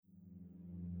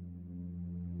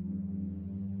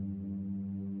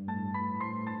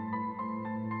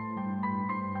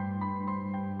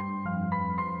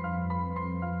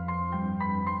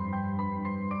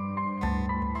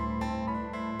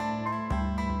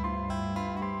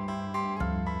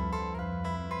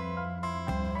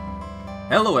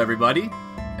Hello, everybody,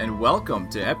 and welcome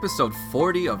to episode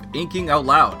 40 of Inking Out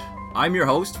Loud. I'm your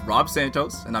host, Rob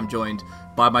Santos, and I'm joined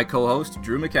by my co-host,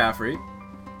 Drew McCaffrey.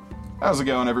 How's it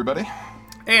going, everybody?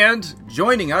 And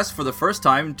joining us for the first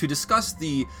time to discuss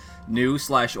the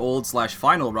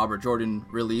new/old/final Robert Jordan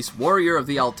release, Warrior of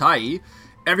the Altai,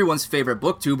 everyone's favorite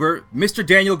booktuber, Mr.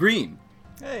 Daniel Green.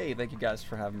 Hey, thank you guys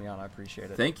for having me on. I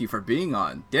appreciate it. Thank you for being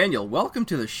on. Daniel, welcome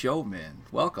to the show, man.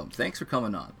 Welcome. Thanks for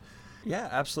coming on. Yeah,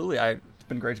 absolutely. It's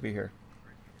been great to be here.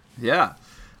 Yeah.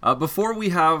 Before we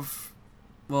have...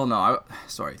 Well, no,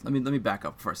 sorry. Let me back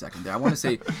up for a second there. I want to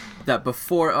say that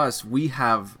before us, we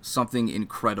have something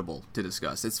incredible to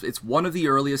discuss. It's one of the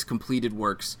earliest completed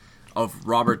works of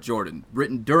Robert Jordan,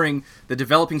 written during the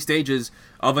developing stages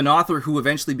of an author who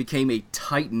eventually became a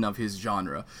titan of his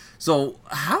genre. So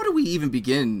how do we even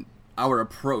begin our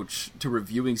approach to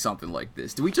reviewing something like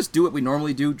this? Do we just do what we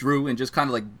normally do, Drew, and just kind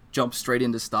of like jump straight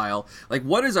into style? Like,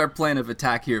 what is our plan of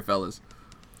attack here, fellas?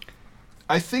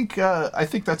 I think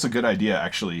that's a good idea,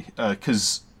 actually,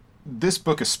 because this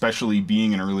book, especially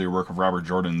being an earlier work of Robert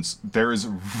Jordan's, there is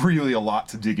really a lot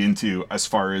to dig into as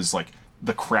far as like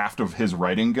the craft of his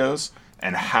writing goes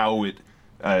and how it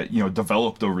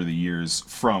developed over the years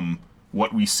from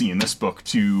what we see in this book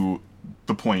to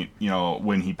the point,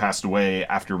 when he passed away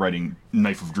after writing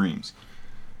Knife of Dreams.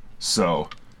 So,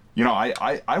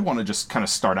 I want to just kind of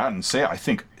start out and say I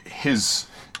think his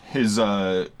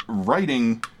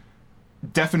writing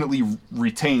definitely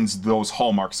retains those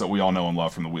hallmarks that we all know and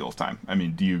love from The Wheel of Time. I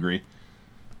mean, do you agree?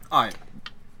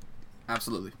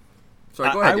 Absolutely.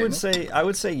 Sorry, go ahead. I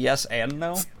would say yes and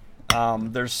no.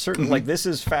 There's certain like this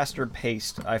is faster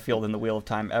paced, I feel, than The Wheel of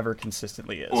Time ever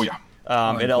consistently is. Oh yeah.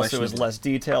 It also is less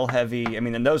detail heavy. I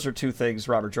mean, and those are two things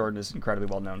Robert Jordan is incredibly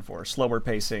well known for: slower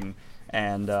pacing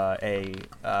and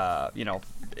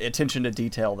attention to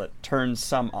detail that turns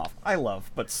some off. I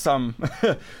love, but some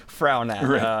frown at.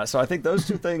 Right. So I think those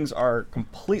two things are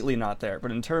completely not there.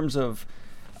 But in terms of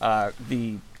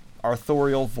the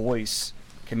authorial voice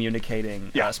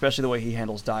communicating, especially the way he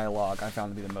handles dialogue, I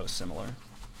found to be the most similar.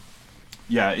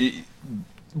 Yeah,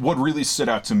 what really stood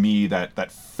out to me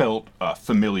that felt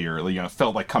familiar,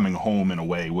 felt like coming home in a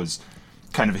way, was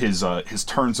kind of his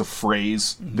turns of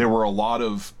phrase. Mm-hmm. There were a lot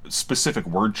of specific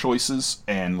word choices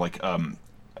and like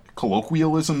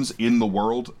colloquialisms in the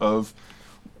world of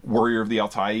Warrior of the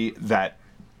Altai that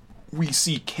we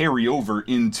see carry over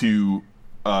into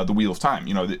The Wheel of Time.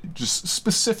 Just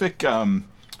specific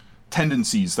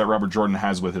tendencies that Robert Jordan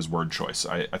has with his word choice,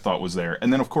 I thought was there.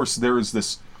 And then, of course, there is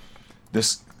this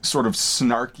sort of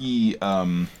snarky,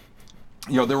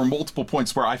 there were multiple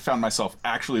points where I found myself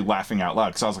actually laughing out loud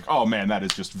because I was like, oh man, that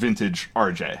is just vintage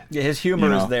RJ. Yeah, his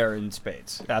humor is there in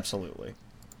spades. Absolutely.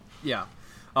 Yeah.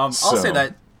 I'll say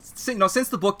that, since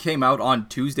the book came out on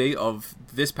Tuesday of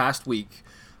this past week,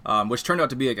 which turned out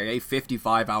to be like a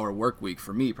 55-hour work week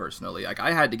for me personally, like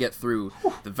I had to get through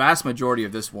the vast majority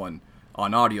of this one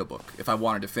on audiobook if I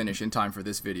wanted to finish in time for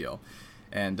this video.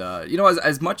 And,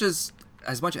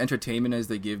 as much entertainment as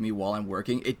they give me while I'm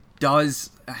working, it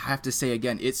does, I have to say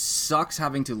again, it sucks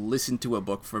having to listen to a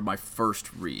book for my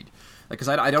first read. Because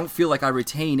I don't feel like I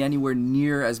retain anywhere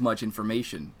near as much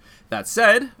information. That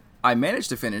said, I managed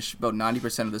to finish about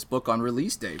 90% of this book on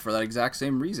release day for that exact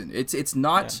same reason. It's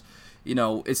not...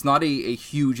 it's not a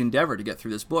huge endeavor to get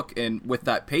through this book, and with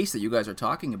that pace that you guys are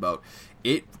talking about,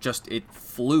 it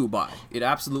flew by. It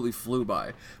absolutely flew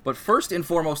by. But first and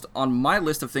foremost, on my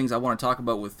list of things I want to talk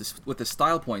about with the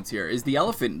style points here is the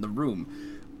elephant in the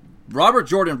room. Robert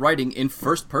Jordan writing in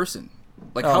first person.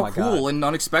 Like, how cool and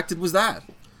unexpected was that?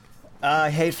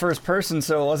 I hate first person,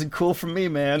 so it wasn't cool for me,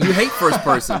 man. You hate first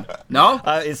person? No?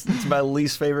 It's my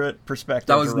least favorite perspective.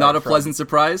 That was not a pleasant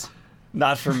surprise?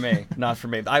 Not for me. Not for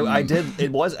me. I did.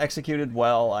 It was executed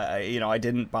well. I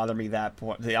didn't bother me that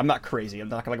point. I'm not crazy. I'm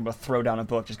not going to throw down a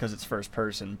book just because it's first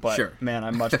person. But sure. Man,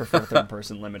 I much prefer third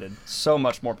person limited. So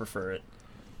much more prefer it.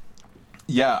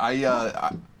 Yeah,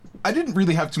 I didn't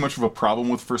really have too much of a problem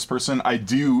with first person. I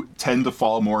do tend to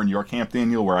fall more in your camp,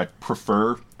 Daniel, where I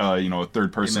prefer a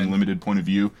third person limited point of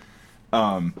view.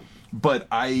 But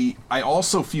I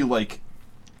also feel like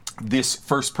this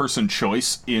first person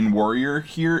choice in Warrior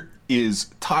here is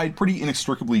tied pretty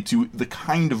inextricably to the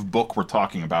kind of book we're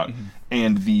talking about,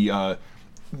 and the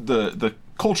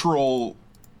cultural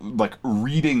like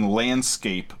reading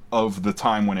landscape of the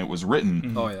time when it was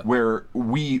written, where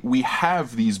we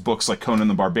have these books like Conan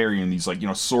the Barbarian, these like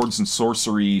swords and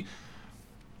sorcery,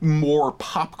 more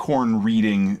popcorn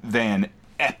reading than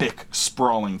epic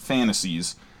sprawling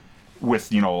fantasies with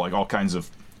like all kinds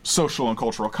of social and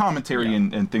cultural commentary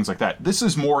and things like that. This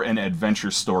is more an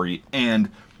adventure story, and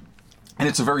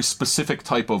it's a very specific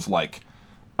type of like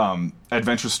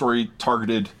adventure story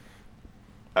targeted,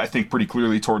 I think, pretty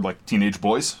clearly toward like teenage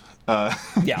boys.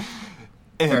 Yeah.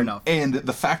 Fair enough. And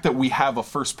the fact that we have a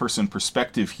first-person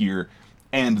perspective here,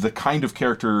 and the kind of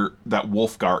character that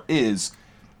Wulfgar is,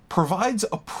 provides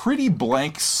a pretty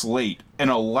blank slate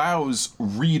and allows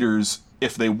readers,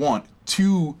 if they want,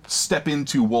 to step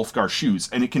into Wulfgar's shoes,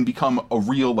 and it can become a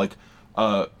real like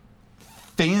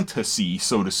fantasy,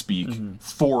 so to speak,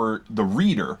 for the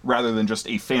reader rather than just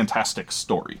a fantastic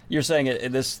story. You're saying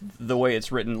the way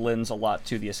it's written lends a lot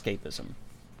to the escapism.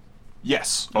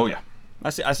 Yes. Oh yeah. I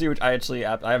see.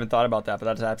 I haven't thought about that, but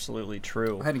that's absolutely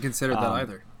true. I hadn't considered that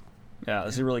either. Yeah,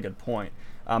 that's a really good point.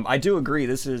 I do agree.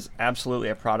 This is absolutely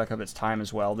a product of its time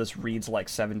as well. This reads like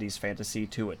 70s fantasy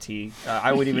to a T.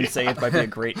 I would even say it might be a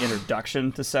great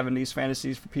introduction to 70s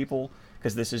fantasies for people,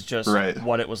 because this is just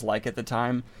what it was like at the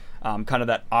time. Kind of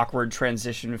that awkward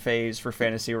transition phase for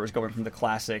fantasy where it was going from the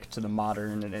classic to the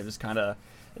modern, and it was kind of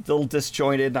a little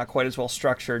disjointed, not quite as well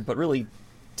structured, but really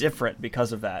different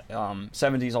because of that.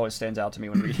 70s always stands out to me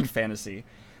when reading fantasy.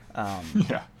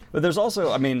 Yeah. But there's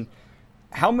also, I mean,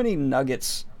 how many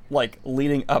nuggets, like,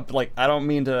 leading up, like, I don't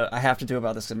mean to, I have to do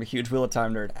about this, I'm a huge Wheel of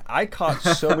Time nerd. I caught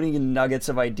so many nuggets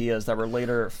of ideas that were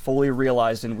later fully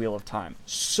realized in Wheel of Time.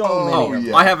 So many of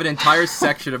them. I have an entire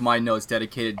section of my notes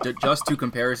dedicated just to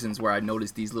comparisons where I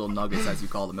noticed these little nuggets, as you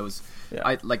call them. It was,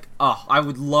 I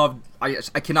would love, I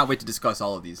cannot wait to discuss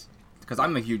all of these. Because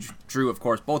I'm a huge, Drew, of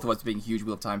course, both of us being huge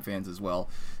Wheel of Time fans as well.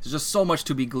 There's just so much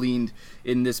to be gleaned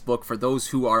in this book for those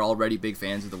who are already big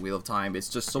fans of the Wheel of Time. It's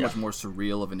just so much more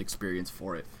surreal of an experience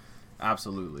for it.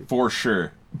 Absolutely. For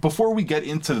sure. Before we get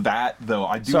into that, though,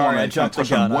 I do want to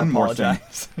touch on one more thing.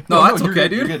 No, that's okay,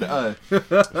 dude. You're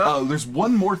good. There's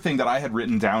one more thing that I had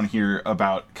written down here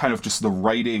about kind of just the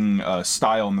writing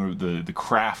style and the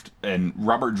craft and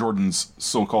Robert Jordan's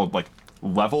so-called like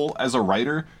level as a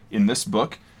writer in this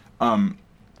book. That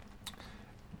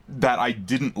I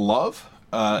didn't love,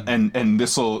 and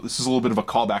this is a little bit of a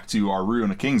callback to our Ruin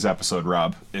of Kings episode,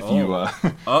 Rob, if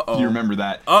you remember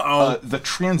that. The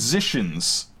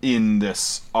transitions in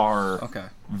this are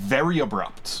very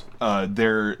abrupt.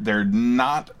 They're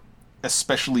not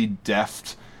especially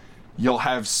deft. You'll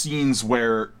have scenes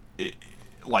where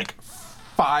like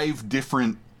 5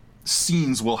 different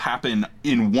scenes will happen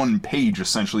in one page,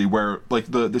 essentially, where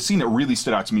like the scene that really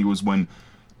stood out to me was when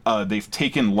they've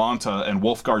taken Lanta and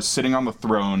Wulfgar's sitting on the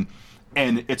throne,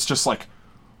 and it's just like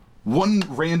one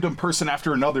random person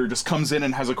after another just comes in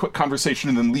and has a quick conversation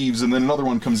and then leaves, and then another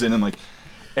one comes in and like,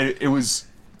 and it was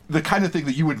the kind of thing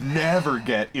that you would never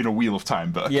get in a Wheel of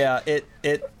Time book. Yeah,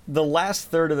 the last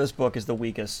third of this book is the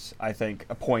weakest, I think,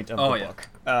 a point of the book.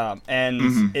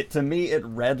 And it, to me, it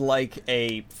read like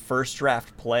a first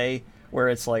draft play where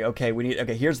it's like, okay,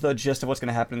 here's the gist of what's going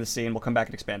to happen in the scene. We'll come back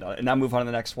and expand on it, and now move on to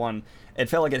the next one. It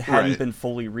felt like it hadn't been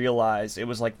fully realized. It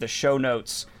was like the show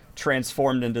notes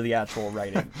transformed into the actual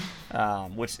writing,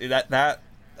 which that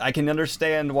I can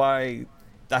understand why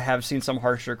I have seen some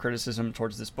harsher criticism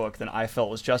towards this book than I felt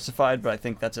was justified, but I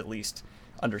think that's at least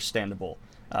understandable.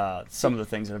 Some of the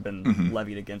things that have been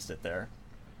levied against it there.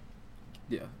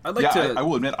 Yeah, I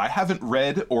will admit I haven't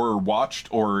read or watched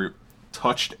or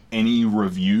touched any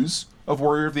reviews of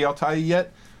Warrior of the Altai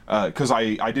yet, because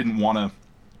I didn't want to.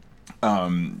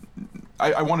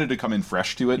 I wanted to come in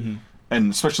fresh to it,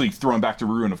 and especially throwing back to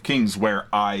Ruin of Kings, where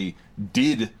I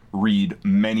did read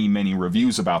many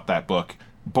reviews about that book,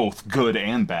 both good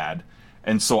and bad,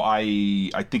 and so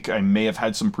I think I may have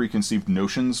had some preconceived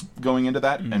notions going into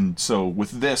that, and so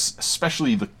with this,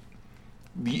 especially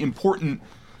the important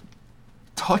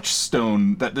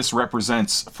touchstone that this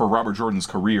represents for Robert Jordan's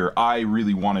career, I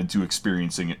really wanted to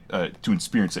experience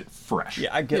it fresh. Yeah,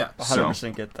 I get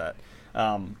 100% get that.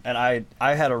 And I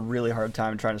had a really hard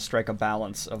time trying to strike a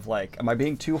balance of like, am I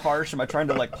being too harsh? Am I trying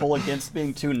to like pull against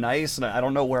being too nice? And I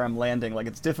don't know where I'm landing. Like,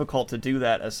 it's difficult to do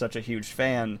that as such a huge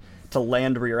fan, to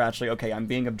land where you're actually, okay, I'm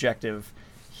being objective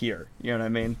here. You know what I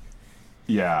mean?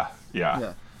 Yeah.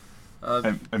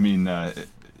 I mean,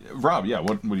 Rob,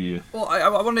 what do you... Well, I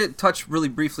want to touch really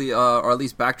briefly, or at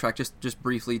least backtrack just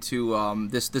briefly to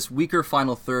this weaker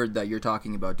final third that you're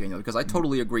talking about, Daniel, because I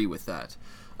totally agree with that.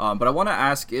 But I want to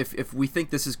ask if we think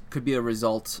this could be a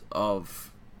result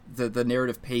of the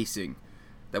narrative pacing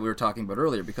that we were talking about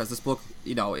earlier, because this book,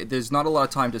 there's not a lot of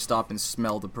time to stop and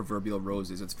smell the proverbial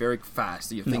roses. It's very fast.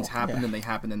 Things happen and they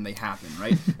happen and they happen,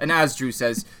 right? And as Drew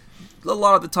says, a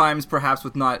lot of the times, perhaps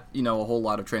with not a whole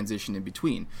lot of transition in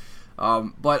between.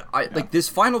 But like this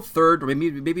final third, or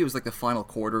maybe it was like the final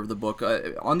quarter of the book.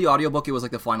 On the audiobook, it was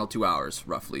like the final 2 hours,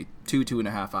 roughly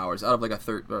 2.5 hours out of like a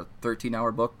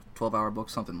 13-hour book, 12-hour book,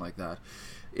 something like that.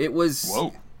 It was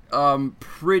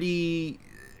pretty.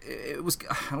 it was,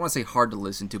 I don't want to say hard to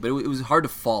listen to, but it was hard to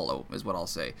follow, is what I'll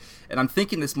say. And I'm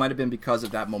thinking this might have been because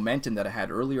of that momentum that I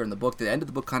had earlier in the book. The end of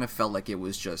the book kind of felt like it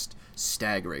was just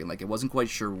staggering, like it wasn't quite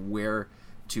sure where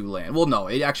to land. Well, no,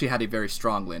 it actually had a very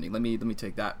strong landing. Let me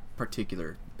take that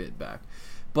particular bit back.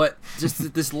 But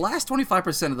just this last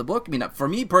 25% of the book, I mean, for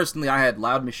me personally, I had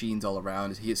loud machines all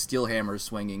around, steel hammers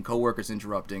swinging, coworkers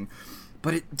interrupting.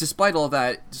 But despite all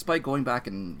that, despite going back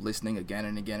and listening again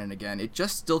and again and again, it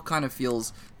just still kind of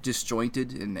feels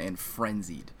disjointed and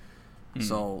frenzied.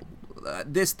 So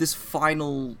this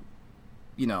final,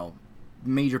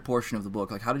 major portion of the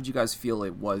book, like, how did you guys feel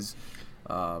it was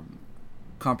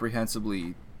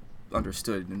comprehensively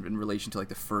understood in relation to like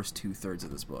the first 2/3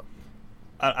 of this book?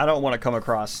 I don't want to come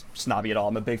across snobby at all.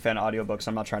 I'm a big fan of audiobooks.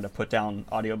 I'm not trying to put down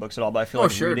audiobooks at all, but I feel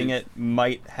like reading it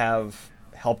might have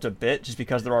helped a bit just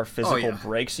because there are physical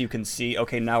breaks. You can see,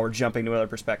 okay, now we're jumping to another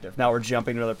perspective. Now we're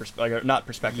jumping to another perspective. Not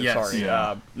perspective,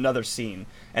 another scene.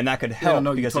 And that could help.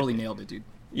 You totally nailed it, dude.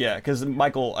 Yeah, because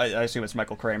Michael, I assume it's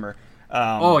Michael Kramer,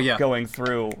 going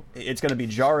through, it's going to be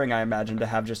jarring, I imagine, to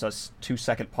have just a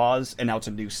 2-second pause, and now it's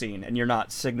a new scene, and you're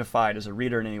not signified as a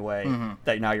reader in any way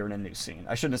that now you're in a new scene.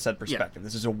 I shouldn't have said perspective.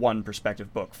 This is a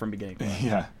one-perspective book from beginning to end.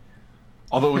 Yeah.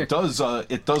 Although it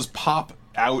does pop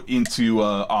out into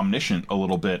omniscient a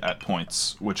little bit at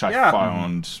points, which I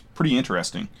found pretty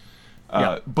interesting.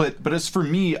 But as for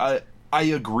me, I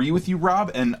agree with you,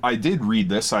 Rob, and I did read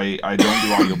this. I don't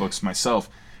do audiobooks myself,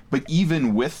 but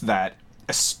even with that,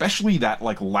 especially that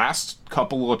like last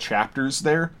couple of chapters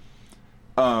there,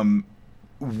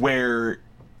 where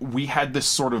we had this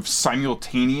sort of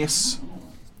simultaneous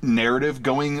narrative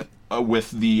going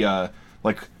with the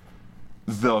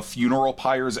the funeral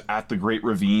pyres at the Great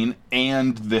Ravine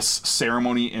and this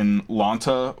ceremony in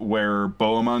Lanta where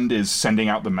Bohemund is sending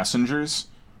out the messengers,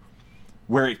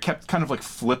 where it kept kind of like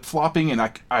flip-flopping, and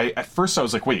I at first I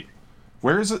was like, wait,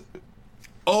 where is it?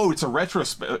 Oh, it's a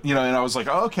retrospect, and I was like,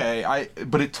 oh, okay.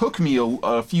 But it took me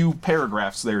a few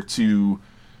paragraphs there to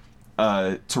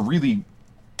really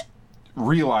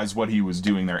realize what he was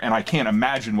doing there, and I can't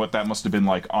imagine what that must have been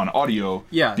like on audio.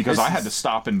 Yeah, because I had to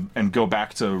stop and go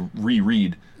back to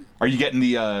reread. Are you getting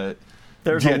the?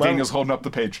 Daniel's holding up the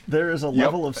page. There is a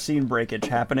level of scene breakage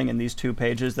happening in these 2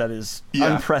 pages that is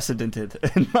unprecedented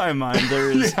in my mind. There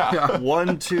is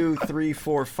 1, 2, 3,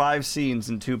 4, 5 scenes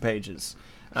in 2 pages.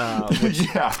 Which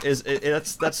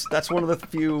that's one of the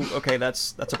few. Okay,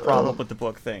 that's a problem with the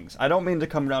book things. I don't mean to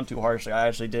come down too harshly. I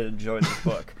actually did enjoy this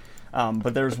book,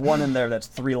 but there's one in there that's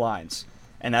 3 lines,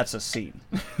 and that's a scene.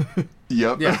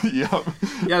 Yep. Yeah. Yep.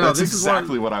 Yeah. No, that's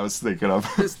exactly what I was thinking of.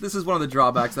 This is one of the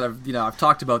drawbacks that I've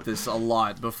talked about this a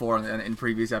lot before in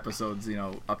previous episodes.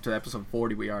 Up to episode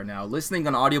 40 we are now. Listening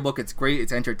on audiobook, it's great,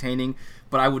 it's entertaining,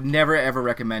 but I would never ever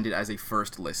recommend it as a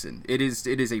first listen. It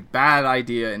is a bad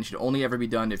idea and should only ever be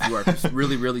done if you are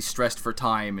really really stressed for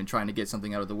time and trying to get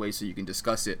something out of the way so you can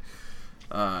discuss it.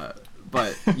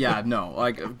 But yeah, no,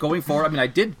 like going forward, I mean, I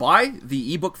did buy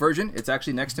the ebook version. It's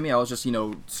actually next to me. I was just,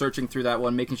 searching through that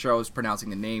one, making sure I was pronouncing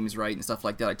the names right and stuff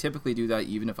like that. I typically do that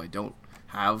even if I don't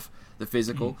have the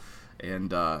physical.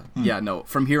 And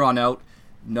from here on out,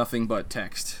 nothing but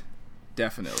text.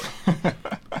 Definitely.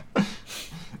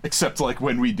 Except like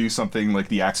when we do something like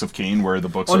the Acts of Cain, where the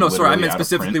books. Oh no, sorry, I meant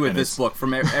specifically with this book.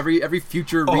 From every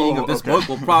future reading of this book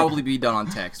will probably be done on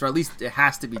text, or at least it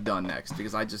has to be done next,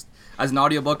 because as an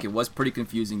audiobook, it was pretty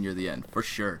confusing near the end, for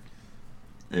sure.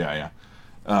 Yeah.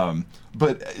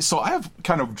 But so I have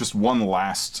kind of just one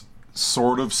last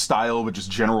sort of style, but just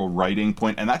general writing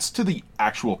point, and that's to the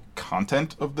actual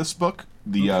content of this book,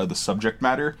 the subject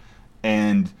matter,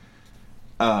 and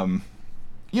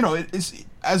it is.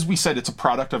 As we said, it's a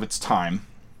product of its time,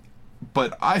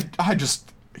 but I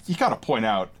just, you gotta point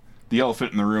out the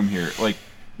elephant in the room here. Like,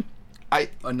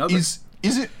 is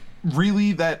it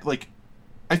really that, like,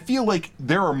 I feel like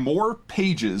there are more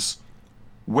pages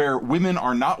where women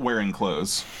are not wearing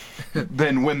clothes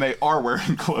than when they are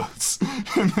wearing clothes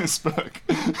in this book.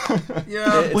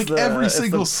 Yeah, like every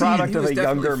single scene. It's the product of a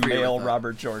younger male like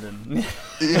Robert Jordan.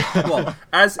 Yeah. Well,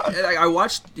 as I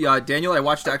watched, Daniel, I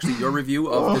watched actually your review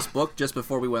of this book just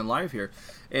before we went live here,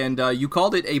 and you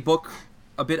called it a book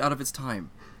a bit out of its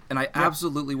time. And I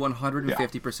absolutely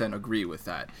 150% agree with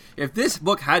that. If this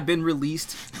book had been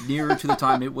released nearer to the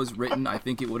time it was written, I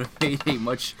think it would have made a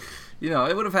much,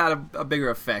 it would have had a bigger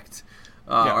effect.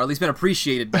 Or at least been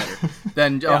appreciated better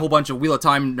than a whole bunch of Wheel of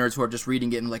Time nerds who are just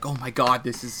reading it and like, oh my god,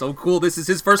 this is so cool. This is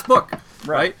his first book,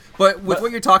 right? But with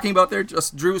what you're talking about there,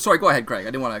 just Drew. Sorry, go ahead, Craig.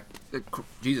 I didn't want to.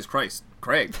 Jesus Christ,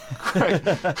 Craig.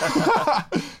 Hi,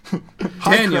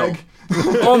 Daniel. Craig.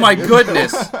 Oh my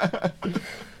goodness.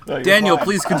 No, Daniel,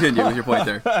 please continue with your point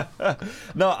there.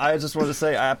 No, I just wanted to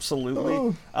say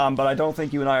absolutely. But I don't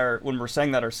think you and I are, when we're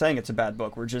saying that, are saying it's a bad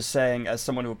book. We're just saying, as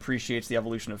someone who appreciates the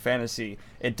evolution of fantasy,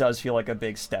 it does feel like a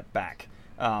big step back.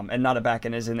 And not a back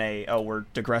and isn't we're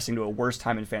digressing to a worse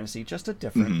time in fantasy, just a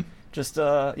different,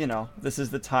 this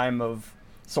is the time of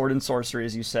sword and sorcery,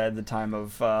 as you said, the time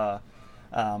of,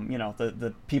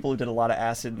 the people who did a lot of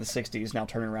acid in the 60s now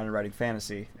turning around and writing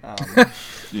fantasy.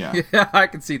 Yeah, I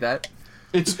can see that.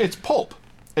 It's pulp.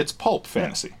 It's pulp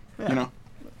fantasy,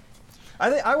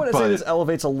 I would say this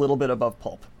elevates a little bit above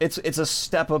pulp. It's a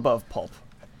step above pulp.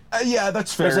 Yeah,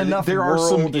 that's fair. There's enough there are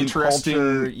some world and interesting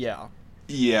culture,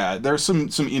 Yeah, there's some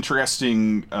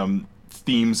interesting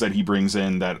themes that he brings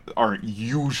in that aren't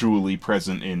usually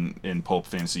present in pulp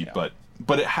fantasy,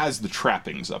 but it has the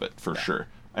trappings of it for sure.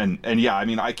 And yeah, I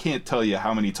mean, I can't tell you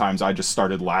how many times I just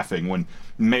started laughing when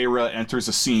Mayra enters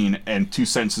a scene and 2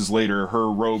 sentences later her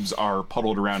robes are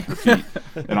puddled around her feet,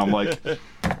 and I'm like,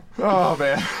 oh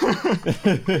man.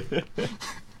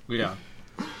 Yeah.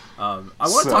 I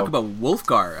want to talk about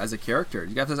Wulfgar as a character.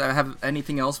 You guys have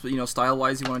anything else,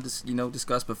 style-wise, you want to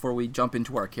discuss before we jump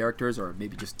into our characters, or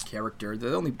maybe just character?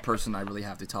 The only person I really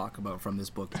have to talk about from this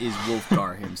book is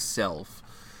Wulfgar himself.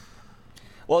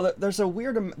 Well, there's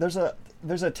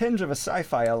a tinge of a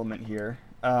sci-fi element here.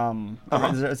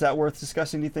 Is that worth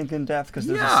discussing? Do you think in depth? Because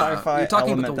there's a sci-fi You're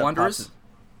talking element about the Wanderers.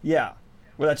 Where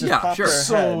that just pops sure. their head.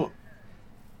 So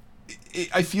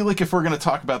I feel like if we're going to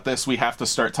talk about this, we have to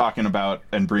start talking about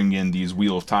and bring in these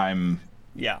Wheel of Time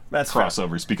that's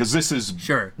crossovers, because this is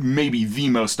maybe the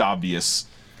most obvious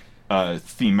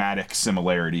thematic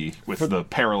similarity with the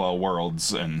parallel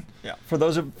worlds. And for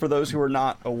those who are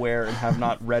not aware and have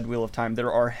not read Wheel of Time,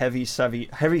 there are heavy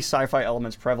sci-fi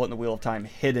elements prevalent in the Wheel of Time,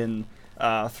 hidden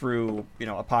through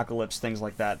apocalypse, things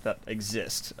like that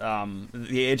exist.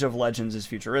 The Age of Legends is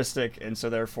futuristic, and so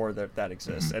therefore that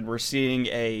exists. Mm-hmm. And we're seeing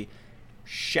a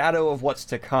shadow of what's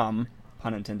to come,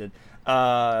 pun intended,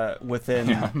 within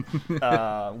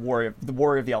the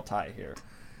Warrior of the Altai here.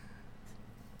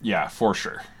 Yeah, for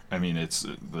sure. I mean, it's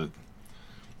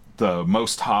the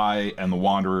Most High and the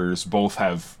Wanderers both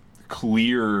have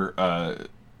clear.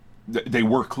 They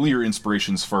were clear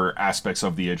inspirations for aspects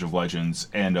of the Age of Legends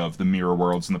and of the mirror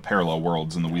worlds and the parallel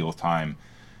worlds in the Wheel of Time,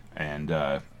 and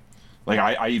I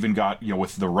even got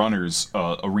with the Runners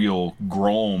a real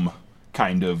Grolm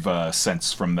kind of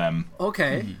sense from them.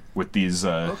 Okay. With these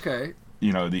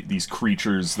these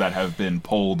creatures that have been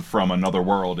pulled from another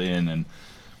world in, and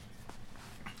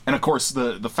of course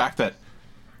the fact that.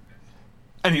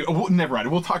 Anyway, never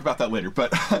mind. We'll talk about that later.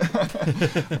 But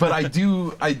but I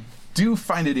do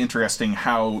find it interesting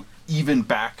how even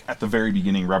back at the very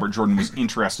beginning, Robert Jordan was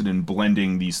interested in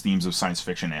blending these themes of science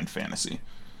fiction and fantasy.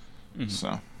 Mm-hmm.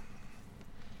 So.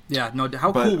 Yeah, no.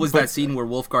 How cool was that scene where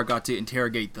Wulfgar got to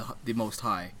interrogate the Most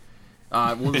High?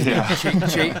 What was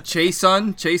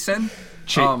Chaysun?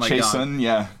 Oh my God.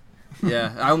 Yeah.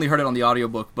 Yeah, I only heard it on the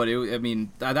audiobook, but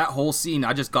that whole scene,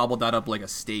 I just gobbled that up like a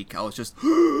steak. I was just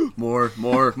more,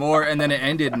 and then it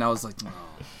ended, and I was like, oh.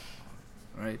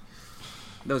 Right.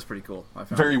 That was pretty cool.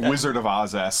 Very Wizard of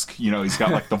Oz-esque. He's got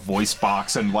like the voice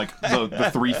box and like the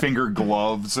 3-finger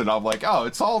gloves, and I'm like, oh,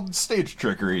 it's all stage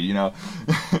trickery,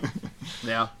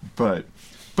 Yeah. But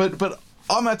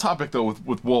on that topic though,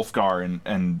 with Wulfgar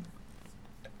and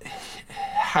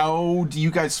how do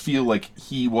you guys feel like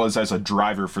he was as a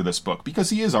driver for this book?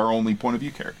 Because he is our only point of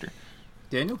view character.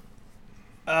 Daniel?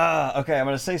 Okay, I'm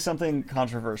going to say something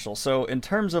controversial. So in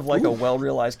terms of like a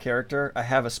well-realized character, I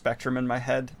have a spectrum in my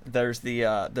head. There's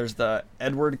the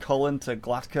Edward Cullen to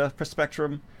Glatka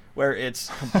spectrum, where it's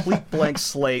complete blank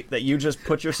slate that you just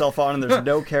put yourself on and there's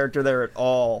no character there at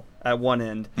all at one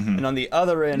end. Mm-hmm. And on the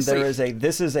other end,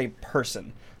 this is a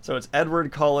person. So it's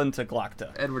Edward Cullen to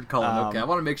Glatka. Edward Cullen, okay. I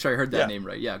want to make sure I heard that name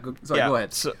right. Yeah, go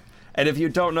ahead. So, and if you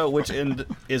don't know which end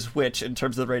is which in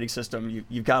terms of the rating system,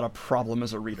 you've got a problem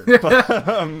as a reader. But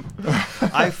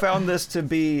I found this to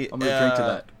be... I'm going to drink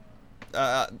to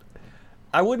that.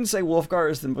 I wouldn't say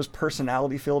Wulfgar is the most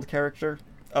personality-filled character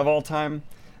of all time.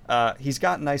 He's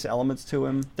got nice elements to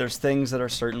him. There's things that are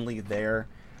certainly there.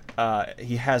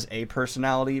 He has a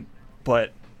personality,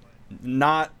 but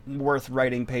not worth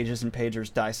writing pages and pages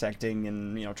dissecting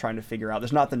and trying to figure out.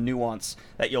 There's not the nuance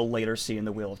that you'll later see in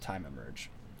the Wheel of Time emerge.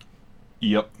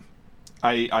 Yep,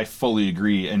 I fully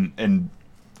agree, and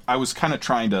I was kind of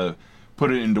trying to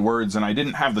put it into words, and I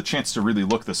didn't have the chance to really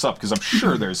look this up because I'm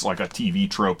sure there's like a TV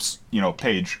tropes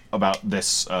page about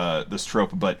this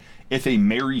trope. But if a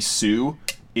Mary Sue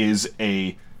is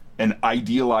an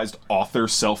idealized author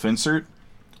self-insert,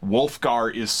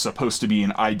 Wulfgar is supposed to be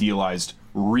an idealized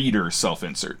reader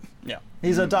self-insert. Yeah,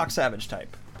 he's a Doc Savage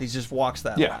type. He just walks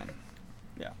that Yeah. line.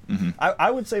 Yeah. Mm-hmm. I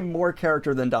would say more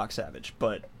character than Doc Savage,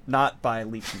 but not by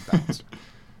leaps and bounds.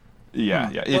 Yeah.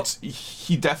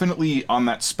 He definitely, on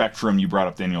that spectrum you brought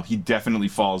up, Daniel, he definitely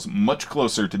falls much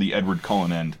closer to the Edward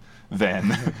Cullen end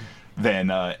than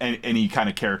any kind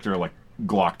of character like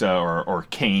Glokta or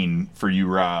Kane for you,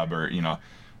 Rob, or, you know,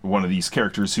 one of these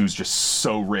characters who's just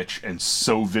so rich and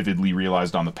so vividly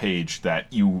realized on the page that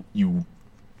you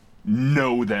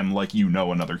know them like you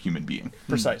know another human being.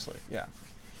 Precisely, yeah.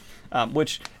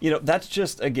 Which, you know, that's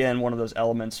just, again, one of those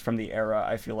elements from the era,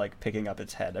 I feel like, picking up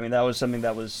its head. I mean, that was something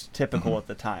that was typical at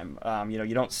the time. You know,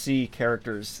 you don't see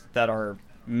characters that are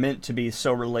meant to be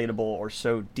so relatable or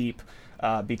so deep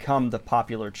become the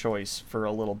popular choice for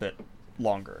a little bit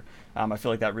longer. I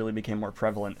feel like that really became more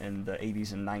prevalent in the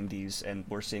 80s and 90s, and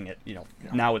we're seeing it, you know,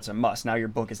 now it's a must. Now your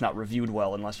book is not reviewed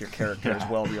well unless your character is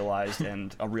well realized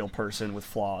and a real person with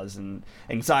flaws and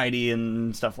anxiety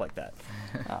and stuff like that.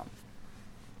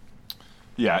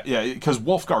 Yeah, because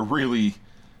Wulfgar really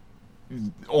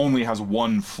only has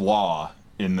one flaw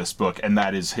in this book, and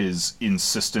that is his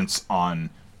insistence on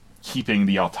keeping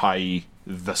the Altai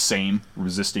the same,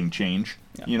 resisting change,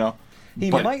 you know?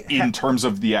 But in terms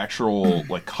of the actual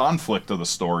like conflict of the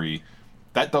story,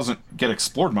 that doesn't get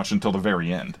explored much until the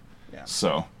very end. Yeah.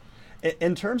 So,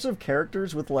 in terms of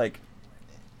characters with like,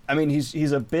 I mean,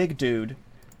 he's a big dude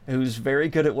who's very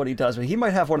good at what he does, but he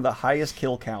might have one of the highest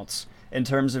kill counts in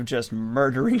terms of just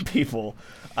murdering people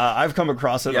I've come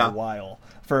across in a while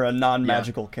for a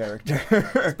non-magical character.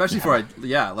 Especially for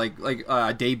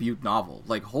a debut novel.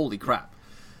 Like, holy crap.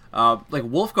 Like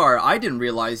Wulfgar, I didn't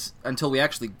realize until we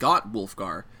actually got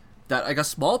Wulfgar that like a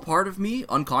small part of me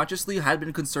unconsciously had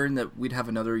been concerned that we'd have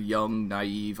another young,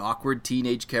 naive, awkward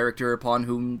teenage character upon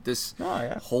whom this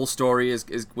whole story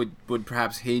would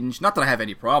perhaps hinge. Not that I have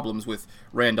any problems with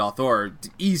Rand al'Thor,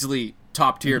 easily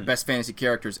top tier best fantasy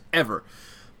characters ever.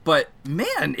 But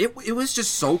man, it was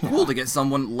just so cool to get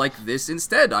someone like this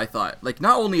instead, I thought. Like,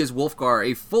 not only is Wulfgar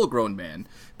a full-grown man,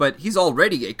 but he's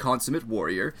already a consummate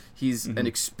warrior, he's an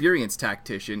experienced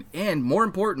tactician, and more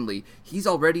importantly, he's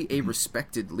already a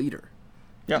respected leader.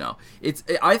 Yep. You know,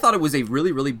 I thought it was a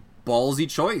really, really ballsy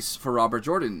choice for Robert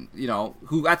Jordan, you know,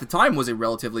 who at the time was a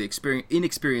relatively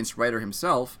inexperienced writer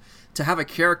himself, to have a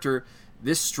character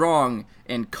this strong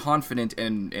and confident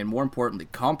and more importantly,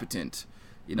 competent.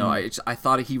 You know, I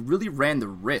thought he really ran the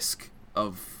risk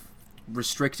of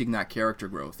restricting that character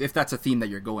growth, if that's a theme that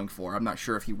you're going for. I'm not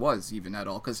sure if he was even at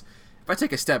all, because if I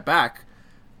take a step back,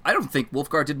 I don't think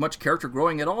Wulfgar did much character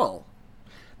growing at all.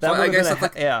 That's like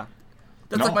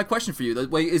my question for you.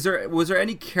 Was there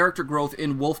any character growth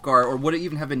in Wulfgar, or would it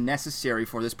even have been necessary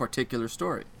for this particular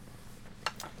story?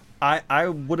 I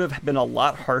would have been a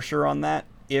lot harsher on that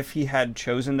if he had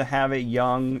chosen to have a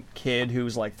young kid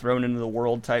who's like thrown into the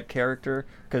world type character,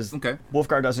 because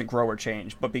Wulfgar doesn't grow or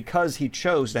change. But because he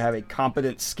chose to have a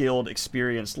competent, skilled,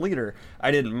 experienced leader,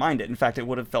 I didn't mind it. In fact, it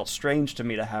would have felt strange to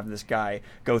me to have this guy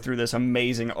go through this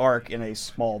amazing arc in a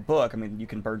small book. I mean, you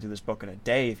can burn through this book in a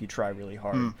day if you try really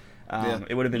hard.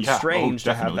 It would have been strange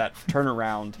to have that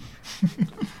turnaround.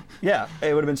 It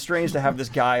would have been strange to have this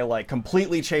guy like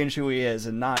completely change who he is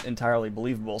and not entirely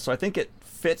believable. So I think it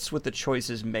fits with the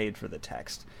choices made for the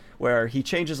text, where he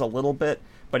changes a little bit,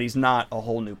 but he's not a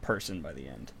whole new person by the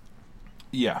end.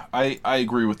 Yeah, I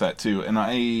agree with that too. And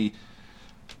I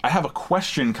have a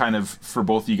question kind of for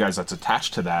both of you guys that's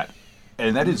attached to that.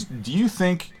 And that is, do you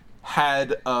think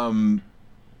had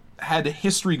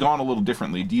history gone a little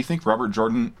differently, do you think Robert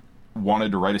Jordan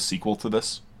wanted to write a sequel to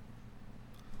this?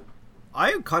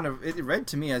 It read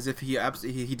to me as if he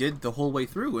did the whole way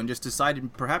through and just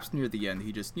decided perhaps near the end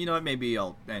he just, you know what, maybe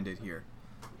I'll end it here.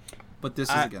 But this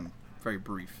is, again, very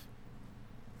brief.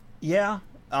 Yeah.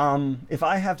 If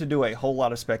I have to do a whole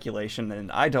lot of speculation, and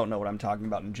I don't know what I'm talking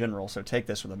about in general, so take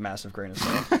this with a massive grain of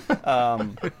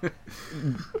salt.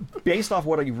 Based off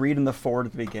what I read in the forward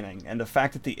at the beginning, and the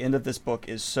fact that the end of this book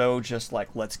is so just like,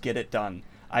 let's get it done,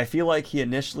 I feel like he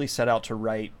initially set out to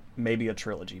write maybe a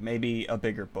trilogy, maybe a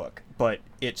bigger book, but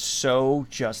it's so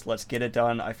just let's get it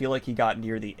done. I feel like he got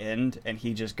near the end and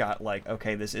he just got like,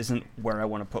 okay, this isn't where I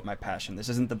want to put my passion. This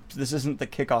isn't the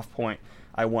kickoff point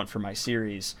I want for my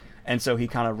series. And so he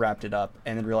kind of wrapped it up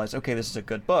and then realized, okay, this is a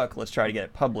good book. Let's try to get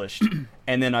it published.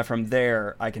 And then from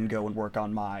there, I can go and work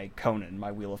on my Conan,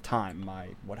 my Wheel of Time, my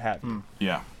what have you.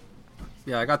 Yeah.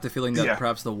 Yeah, I got the feeling that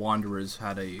perhaps the Wanderers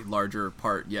had a larger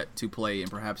part yet to play, and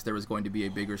perhaps there was going to be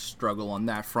a bigger struggle on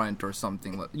that front or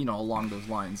something, you know, along those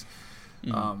lines.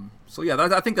 So yeah,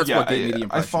 I think that's what gave me the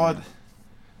impression.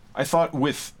 I thought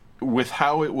with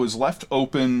how it was left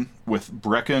open with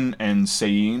Brecken and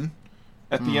Sayine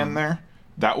at the end there,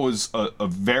 that was a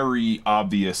very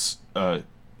obvious,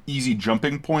 easy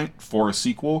jumping point for a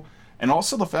sequel, and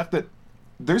also the fact that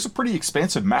there's a pretty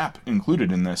expansive map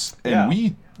included in this, and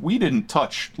we didn't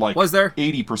touch like was there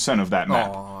 80% of that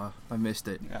map. Oh, I missed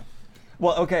it. Yeah.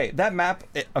 Well, okay, that map.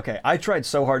 I tried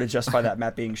so hard to justify that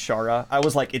map being Shara. I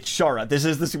was like, it's Shara. This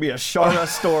could be a Shara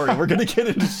story. We're gonna get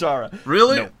into Shara.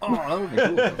 Really? No. Oh, that would be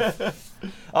cool.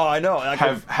 Oh, I know.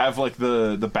 Have like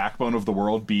the backbone of the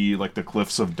world be like the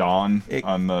Cliffs of Dawn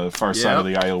on the far side of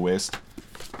the Isle Waste.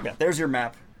 Yeah, there's your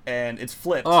map, and it's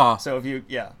flipped. Oh. So if you,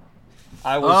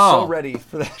 I was so ready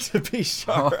for that to be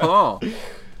Shara. Oh.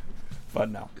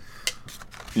 But no.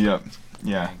 Yep.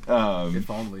 Yeah. If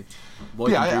only.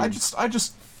 I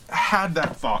just had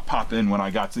that thought pop in when I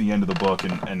got to the end of the book,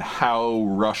 and how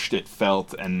rushed it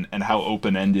felt, and how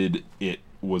open-ended it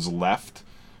was left.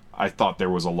 I thought there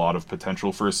was a lot of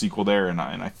potential for a sequel there, and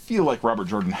I feel like Robert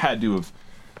Jordan had to have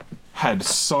had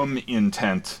some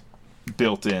intent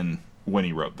built in when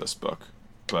he wrote this book.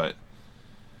 But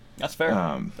that's fair.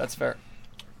 That's fair.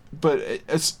 But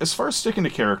as far as sticking to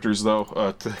characters,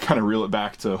 though, to kind of reel it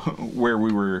back to where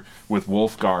we were with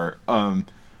Wulfgar,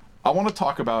 I want to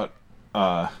talk about,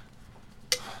 oh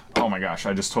my gosh,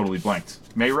 I just totally blanked.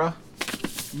 Mayra?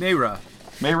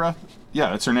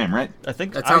 Yeah, that's her name, right? I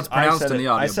think that sounds pronounced in the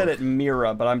audio. I said it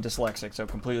Mira, but I'm dyslexic, so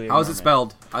completely. How is it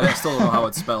spelled? I still don't know how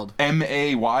it's spelled.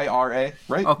 Mayra,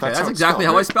 right? Okay, that's exactly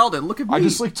how I spelled it. Look at me. I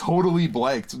just totally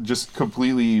blanked, just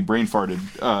completely brain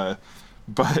farted.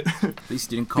 But at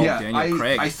least you didn't call Daniel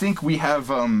Craig. I think we have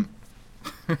an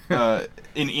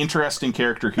interesting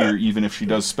character here, even if she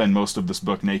does spend most of this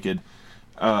book naked.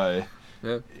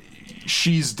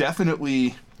 She's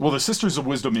definitely... Well, the Sisters of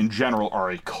Wisdom in general are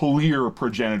a clear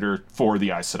progenitor for the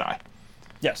Aes Sedai.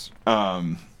 Yes.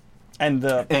 And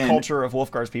the culture of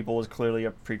Wulfgar's people was clearly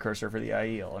a precursor for the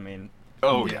Aiel. I mean...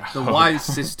 Oh, yeah. The Wise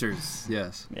Sisters,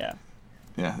 yes. Yeah.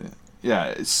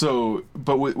 So,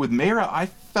 but with Mayra, I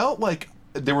felt like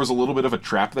there was a little bit of a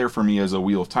trap there for me as a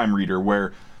Wheel of Time reader,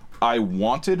 where I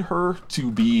wanted her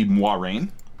to be Moiraine,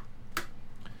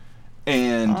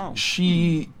 and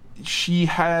she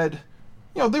had...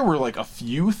 there were like a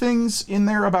few things in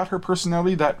there about her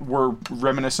personality that were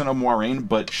reminiscent of Moiraine,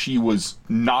 but she was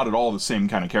not at all the same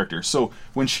kind of character. So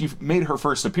when she made her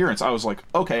first appearance, I was like,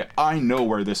 okay, I know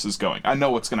where this is going. I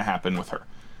know what's going to happen with her.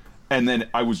 And then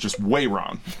I was just way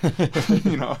wrong.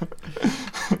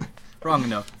 Wrong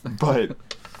enough. But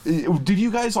did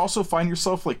you guys also find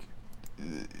yourself like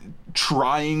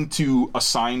trying to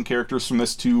assign characters from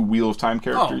this to Wheel of Time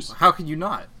characters? Oh, how could you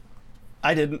not?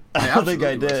 I didn't. I don't think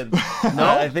I did. No?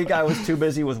 I think I was too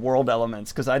busy with world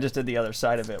elements, because I just did the other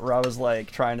side of it, where I was like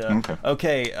trying to,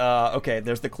 okay,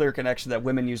 there's the clear connection that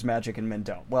women use magic and men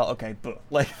don't. Well, okay,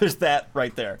 like there's that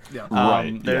right there. Yeah.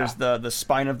 There's the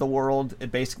spine of the world.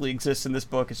 It basically exists in this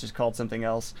book. It's just called something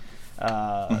else.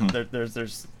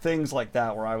 There's things like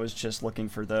that where I was just looking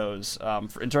for those.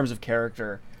 In terms of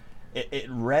character, it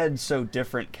read so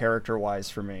different character-wise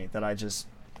for me that I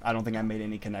don't think I made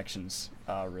any connections,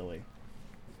 really.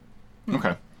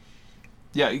 Okay.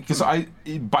 Yeah, because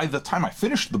by the time I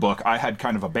finished the book, I had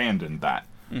kind of abandoned that.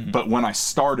 Mm-hmm. But when I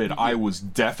started, I was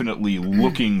definitely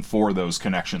looking for those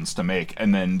connections to make,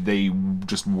 and then they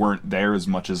just weren't there as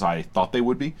much as I thought they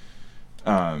would be.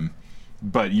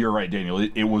 But you're right, Daniel.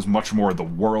 It was much more the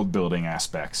world-building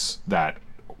aspects that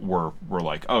were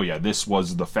like, oh yeah, this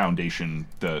was the foundation,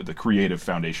 the creative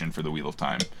foundation for the Wheel of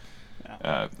Time.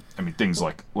 I mean, things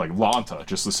like Lanta,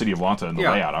 just the city of Lanta and the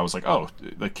layout. I was like, oh,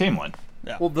 the Caemlyn.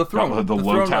 Yeah. Well, the throne, the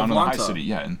low town and the high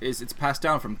city. It's passed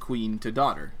down from queen to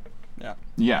daughter.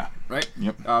 Yeah. Right.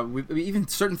 Yep. Even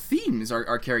certain themes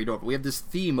are carried over. We have this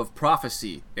theme of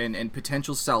prophecy and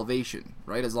potential salvation.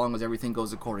 Right, as long as everything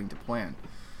goes according to plan.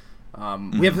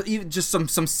 We have even just some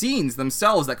scenes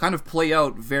themselves that kind of play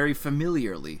out very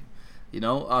familiarly.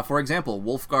 For example,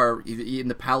 Wulfgar in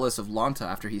the palace of Lanta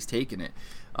after he's taken it.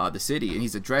 The city, and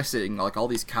he's addressing like all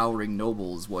these cowering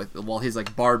nobles while his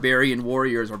like barbarian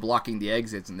warriors are blocking the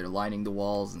exits and they're lining the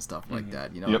walls and stuff like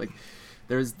that. Like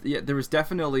there was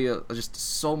definitely just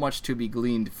so much to be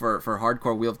gleaned for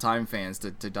hardcore Wheel of Time fans to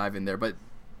dive in there, but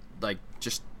like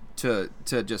just to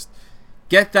just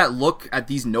get that look at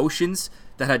these notions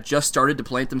that had just started to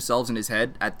plant themselves in his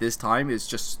head at this time is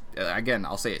just, again,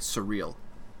 I'll say it's surreal,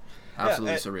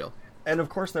 absolutely surreal. And of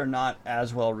course, they're not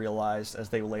as well realized as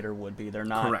they later would be. They're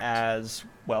not as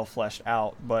well fleshed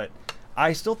out. But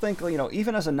I still think,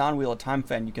 even as a non-Wheel of Time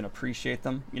fan, you can appreciate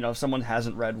them. If someone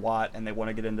hasn't read Watt and they want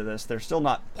to get into this, they're still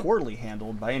not poorly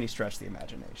handled by any stretch of the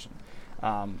imagination.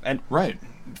 I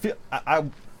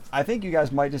I think you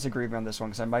guys might disagree with me on this one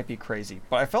because I might be crazy,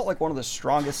 but I felt like one of the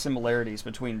strongest similarities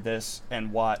between this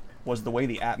and Watt was the way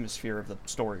the atmosphere of the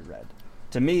story read.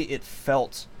 To me, it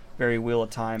felt very Wheel of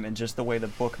Time, and just the way the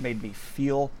book made me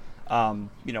feel,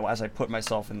 as I put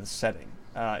myself in the setting.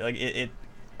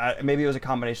 Maybe it was a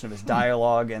combination of his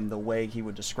dialogue and the way he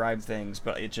would describe things,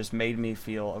 but it just made me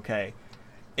feel, okay,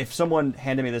 if someone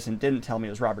handed me this and didn't tell me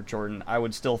it was Robert Jordan, I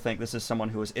would still think this is someone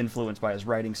who was influenced by his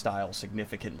writing style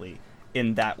significantly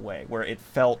in that way, where it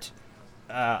felt,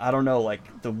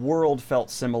 like the world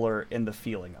felt similar in the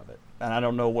feeling of it. And I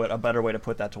don't know what a better way to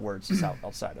put that to words is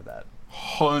outside of that.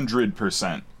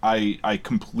 100%. I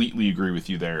completely agree with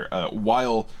you there.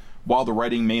 While the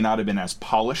writing may not have been as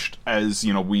polished as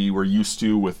we were used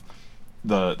to with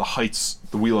the Heights,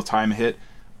 the Wheel of Time hit,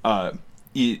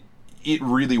 it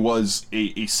really was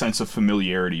a sense of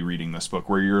familiarity reading this book,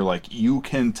 where you're like, you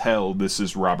can tell this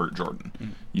is Robert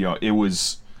Jordan.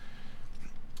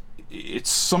 It's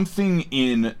something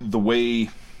in the way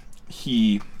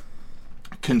he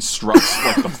constructs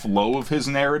like the flow of his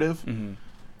narrative.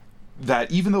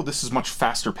 That even though this is much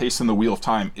faster paced than the Wheel of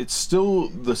Time, it's still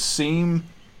the same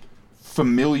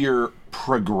familiar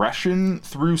progression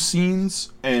through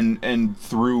scenes and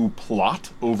through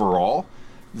plot overall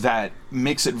that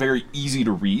makes it very easy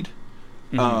to read.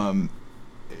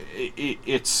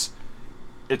 It's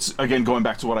again, going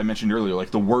back to what I mentioned earlier, like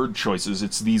the word choices,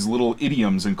 it's these little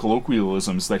idioms and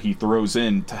colloquialisms that he throws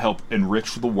in to help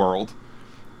enrich the world.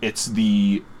 It's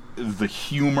the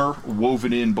humor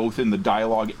woven in both in the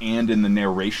dialogue and in the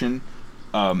narration,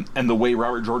 and the way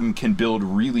Robert Jordan can build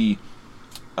really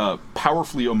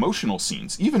powerfully emotional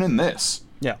scenes. Even in this,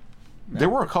 there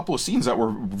were a couple of scenes that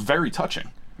were very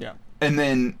touching.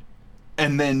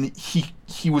 And then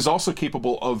he was also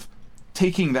capable of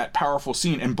taking that powerful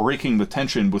scene and breaking the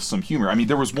tension with some humor. I mean,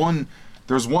 there was one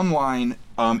line.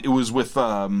 It was with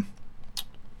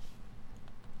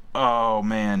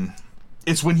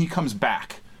it's when he comes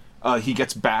back. He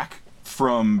gets back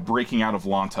from breaking out of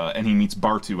Lanta, and he meets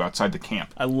Bartu outside the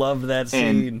camp. I love that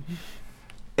scene.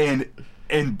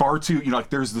 And Bartu,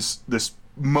 there's this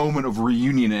moment of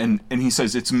reunion, and he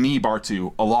says, "It's me,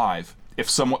 Bartu, alive, if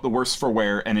somewhat the worse for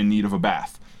wear and in need of a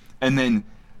bath." And then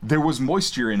there was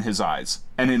moisture in his eyes,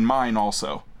 and in mine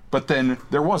also. But then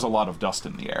there was a lot of dust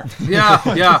in the air. Yeah.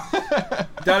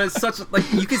 That is such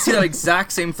you can see that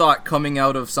exact same thought coming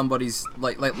out of somebody's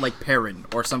like Perrin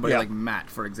or somebody like Matt,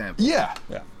 for example. Yeah.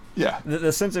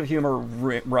 The sense of humor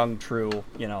rung true,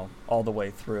 all the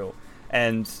way through.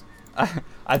 And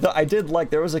I did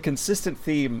there was a consistent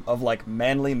theme of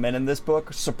manly men in this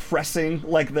book suppressing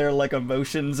their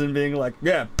emotions and being like,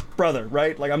 yeah, brother,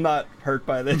 right? I'm not hurt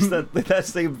by this. that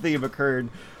same theme occurred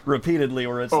repeatedly,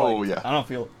 where it's I don't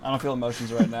feel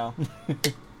emotions right now.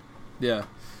 Yeah.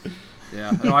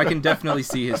 No, I can definitely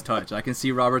see his touch. I can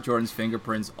see Robert Jordan's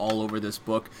fingerprints all over this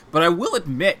book. But I will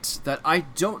admit that I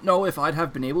don't know if I'd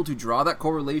have been able to draw that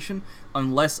correlation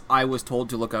unless I was told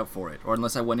to look out for it, or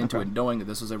unless I went into it knowing that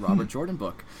this was a Robert Jordan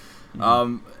book.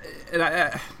 And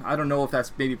I don't know if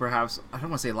that's maybe perhaps, I don't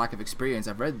want to say lack of experience.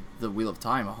 I've read The Wheel of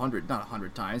Time not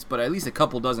 100 times, but at least a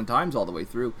couple dozen times all the way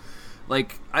through. I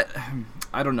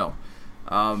don't know.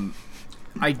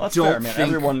 That's fair, man.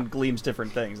 Everyone gleams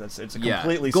different things. It's a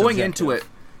completely going subjective. into it,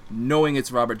 knowing it's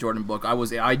a Robert Jordan book,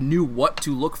 I knew what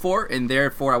to look for, and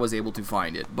therefore I was able to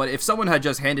find it. But if someone had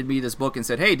just handed me this book and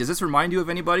said, "Hey, does this remind you of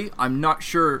anybody?" I'm not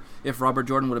sure if Robert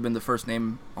Jordan would have been the first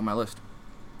name on my list.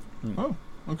 Oh,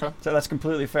 okay. So that's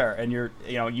completely fair, and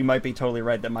you might be totally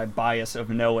right that my bias of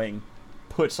knowing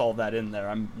puts all that in there.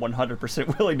 I'm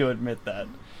 100% willing to admit that.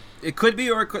 It could be,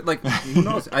 or it could, who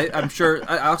knows? I'm sure.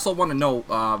 I also want to know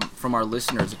from our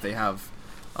listeners if they have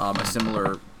a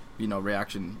similar,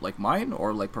 reaction like mine,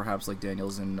 or perhaps like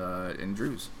Daniel's and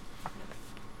Drew's.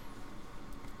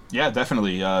 Yeah,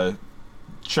 definitely.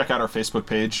 Check out our Facebook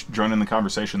page. Join in the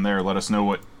conversation there. Let us know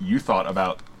what you thought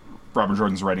about Robert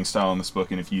Jordan's writing style in this book,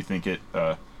 and if you think it,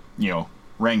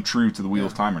 rang true to the Wheel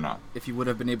of Time or not. If you would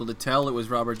have been able to tell it was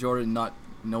Robert Jordan, not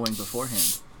knowing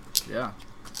beforehand. Yeah.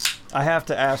 I have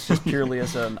to ask, just purely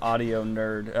as an audio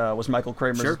nerd, was Michael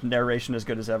Kramer's narration as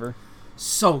good as ever?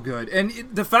 So good. And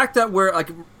the fact that we're,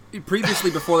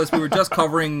 previously before this, we were just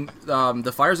covering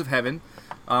The Fires of Heaven.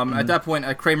 At that point,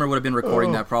 Kramer would have been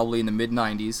recording that probably in the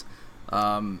mid-90s.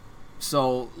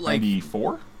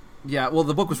 94? Yeah, well,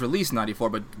 the book was released in 94,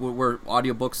 but were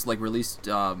audiobooks, released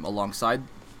alongside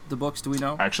the books, do we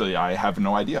know? Actually, I have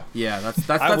no idea. Yeah,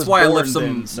 that's why I left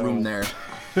some room there.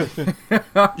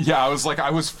 Yeah, I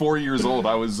was 4 years old.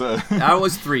 I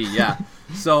was 3, yeah.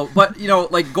 So, but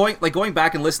like going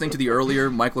back and listening to the earlier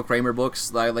Michael Kramer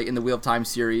books, like in the Wheel of Time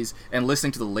series, and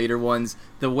listening to the later ones,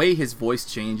 the way his voice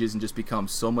changes and just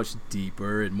becomes so much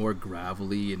deeper and more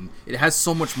gravelly, and it has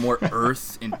so much more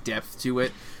earth and depth to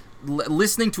it.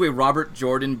 Listening to a Robert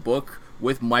Jordan book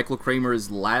with Michael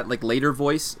Kramer's later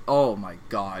voice, oh my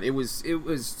god, it was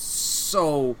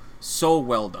so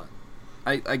well done.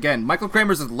 Again, Michael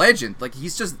Kramer's a legend. Like,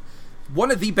 he's just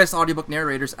one of the best audiobook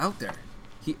narrators out there.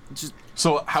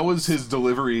 So how was his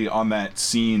delivery on that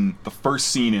scene, the first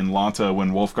scene in Lanta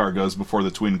when Wulfgar goes before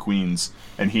the Twin Queens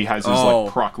and he has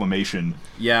his proclamation?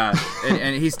 Yeah,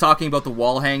 and he's talking about the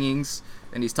wall hangings,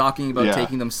 and he's talking about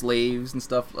taking them slaves and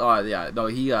stuff.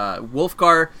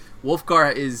 Wulfgar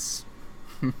is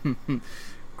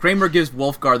Kramer gives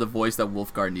Wulfgar the voice that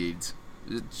Wulfgar needs.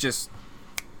 It's just,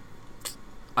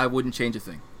 I wouldn't change a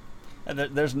thing.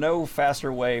 There's no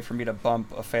faster way for me to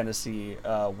bump a fantasy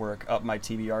work up my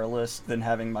TBR list than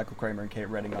having Michael Kramer and Kate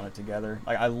Reading on it together.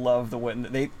 Like, I love the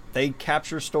way they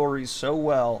capture stories so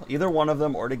well, either one of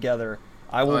them or together.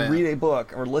 I will read a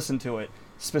book or listen to it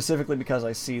specifically because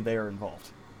I see they are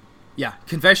involved. Yeah,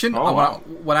 confession.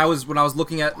 When I was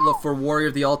looking for Warrior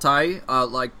of the Altai,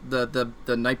 like the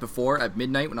night before at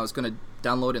midnight, when I was going to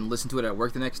download and listen to it at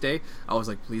work the next day, I was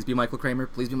like, please be Michael Kramer,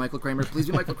 please be Michael Kramer, please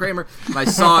be Michael Kramer. And I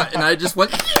saw it, and I just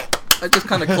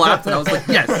kind of clapped, and I was like,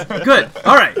 yes, good,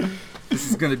 all right, this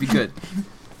is going to be good.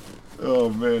 Oh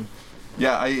man,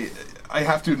 yeah, I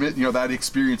have to admit, that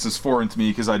experience is foreign to me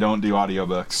because I don't do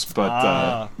audiobooks,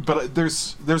 but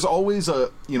there's always a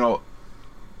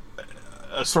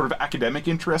sort of academic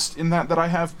interest in that I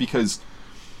have, because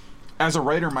as a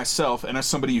writer myself, and as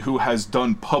somebody who has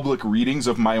done public readings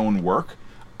of my own work,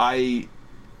 I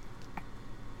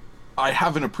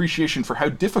have an appreciation for how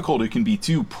difficult it can be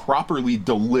to properly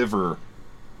deliver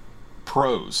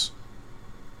prose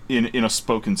in a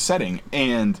spoken setting.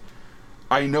 And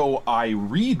I know I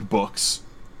read books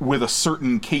with a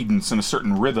certain cadence and a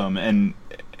certain rhythm, and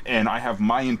I have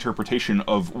my interpretation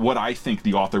of what I think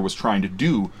the author was trying to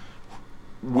do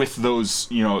with those,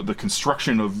 the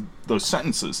construction of those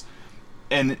sentences.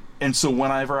 And so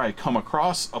whenever I come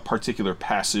across a particular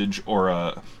passage or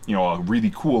a really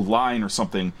cool line or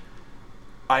something,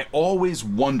 I always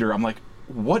wonder, I'm like,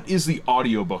 what is the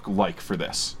audiobook like for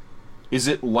this? Is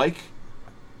it like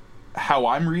how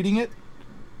I'm reading it,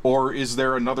 or is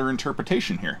there another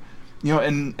interpretation here?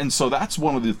 And so that's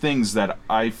one of the things that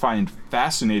I find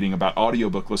fascinating about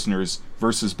audiobook listeners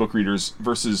versus book readers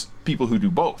versus people who do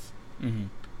both. Mm-hmm.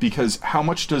 Because how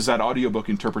much does that audiobook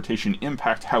interpretation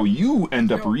impact how you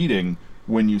end up reading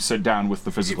when you sit down with the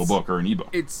physical book or an ebook?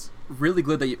 It's really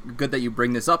good that you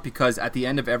bring this up, because at the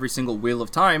end of every single Wheel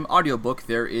of Time audiobook,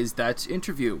 there is that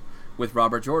interview with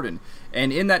Robert Jordan.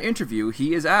 And in that interview,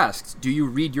 he is asked, do you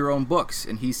read your own books?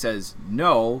 And he says,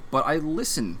 no, but I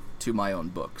listen to my own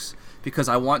books because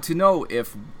I want to know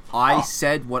if I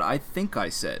said what I think I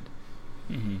said.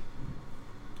 Mm-hmm.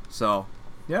 So,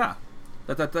 yeah.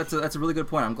 That's a really good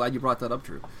point. I'm glad you brought that up,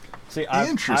 Drew. See, I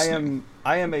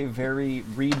am a very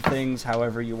read things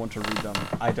however you want to read them.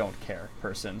 I don't care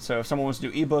person. So if someone wants to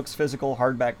do ebooks, physical,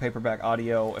 hardback, paperback,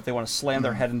 audio, if they want to slam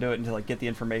their head into it and to get the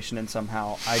information in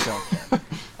somehow, I don't care.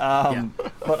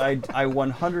 But I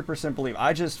 100% believe.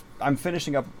 I'm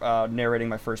finishing up narrating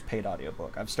my first paid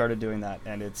audiobook. I've started doing that,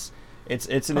 and it's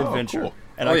an adventure. Cool.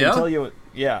 And I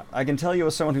can tell you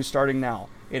as someone who's starting now,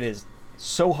 it is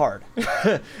so hard.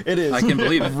 It is. I can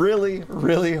believe it. Really,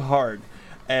 really hard.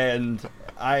 And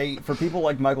for people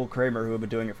like Michael Kramer, who have been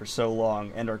doing it for so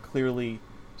long and are clearly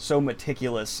so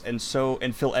meticulous and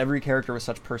fill every character with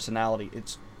such personality,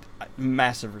 it's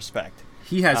massive respect.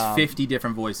 He has 50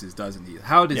 different voices, doesn't he?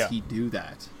 How does he do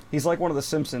that? He's like one of the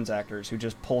Simpsons actors who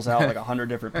just pulls out 100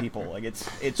 different people. Like,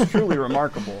 it's truly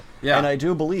remarkable. Yeah. And I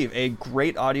do believe a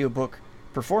great audiobook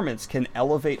performance can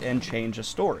elevate and change a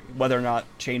story, whether or not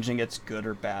changing it's good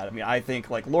or bad. I mean, I think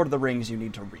like Lord of the Rings, you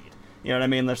need to read. You know what I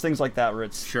mean? There's things like that where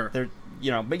it's sure. But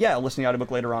yeah, listening to the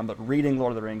audiobook later on, but reading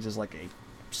Lord of the Rings is like a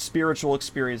spiritual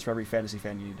experience for every fantasy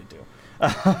fan you need to do.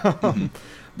 Mm-hmm.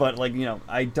 But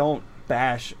I don't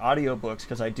bash audiobooks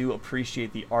because I do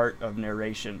appreciate the art of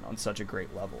narration on such a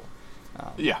great level.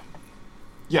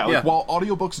 While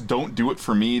audiobooks don't do it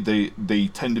for me, they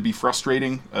tend to be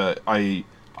frustrating.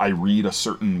 I read a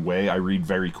certain way. I read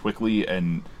very quickly,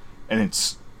 and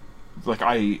it's like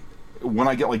when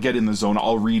I get in the zone,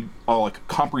 I'll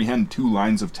comprehend 2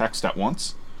 lines of text at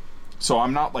once. So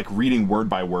I'm not reading word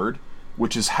by word,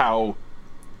 which is how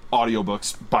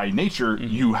audiobooks by nature,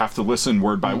 you have to listen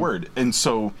word by word. And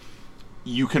so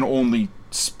you can only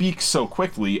speaks so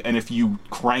quickly, and if you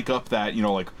crank up that,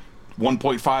 like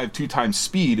 1.5, 2 times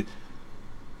speed,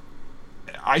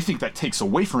 I think that takes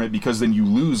away from it, because then you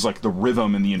lose like the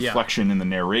rhythm and the inflection and the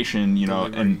narration,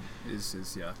 Delivery and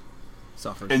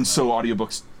suffers. And so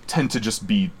audiobooks tend to just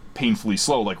be painfully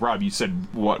slow. Like Rob, you said,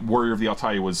 what, Warrior of the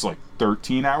Altai was like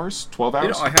 13 hours, 12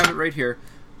 hours? I have it right here.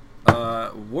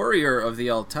 Warrior of the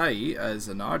Altai as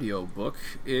an audiobook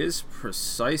is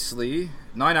precisely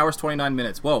 9 hours 29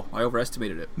 minutes. Whoa, I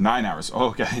overestimated it. 9 hours. Oh,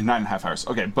 okay, 9.5 hours.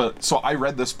 Okay, but so I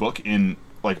read this book in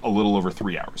like a little over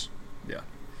 3 hours. Yeah.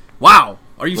 Wow.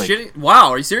 Are you shitting?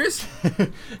 Wow, are you serious?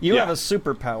 You have a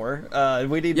superpower.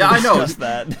 We need to discuss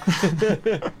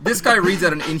that. This guy reads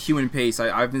at an inhuman pace.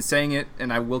 I've been saying it,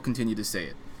 and I will continue to say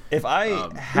it. If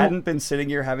I hadn't been sitting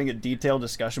here having a detailed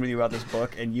discussion with you about this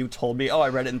book, and you told me, I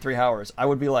read it in 3 hours, I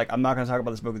would be like, I'm not going to talk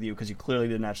about this book with you because you clearly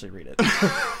didn't actually read it.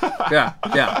 Yeah.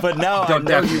 But now I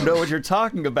know you know what you're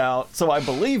talking about, so I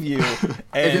believe you.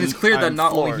 And it's clear that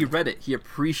not only he read it, he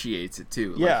appreciates it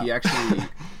too. Like, he actually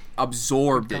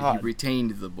absorbed it. He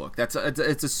retained the book. It's a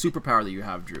superpower that you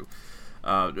have, Drew.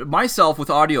 Myself with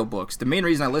audiobooks, the main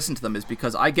reason I listen to them is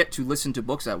because I get to listen to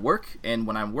books at work, and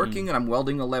when I'm working and I'm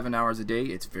welding 11 hours a day,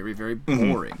 it's very, very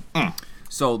boring.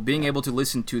 So being able to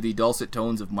listen to the dulcet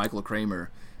tones of Michael Kramer,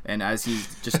 and as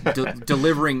he's just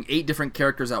delivering 8 different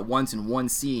characters at once in one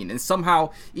scene, and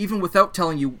somehow, even without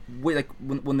telling you, like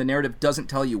when the narrative doesn't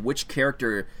tell you which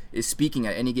character is speaking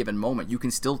at any given moment, you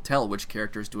can still tell which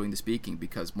character is doing the speaking,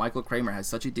 because Michael Kramer has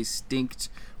such a distinct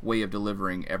way of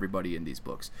delivering everybody in these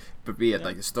books. But be it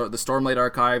like the Stormlight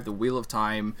Archive, the Wheel of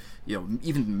Time,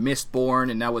 even Mistborn,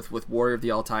 and now with Warrior of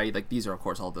the Altai, like these are of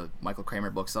course all the Michael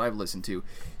Kramer books that I've listened to.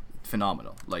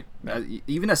 Phenomenal. Like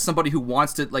even as somebody who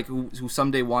wants to who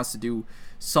someday wants to do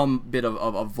some bit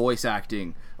of voice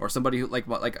acting, or somebody who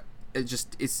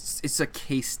it's a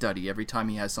case study every time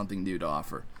he has something new to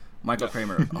offer. Michael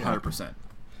Kramer, 100%.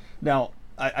 Now,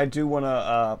 I do want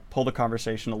to pull the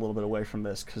conversation a little bit away from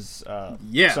this, because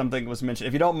something was mentioned.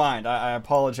 If you don't mind, I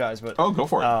apologize, but go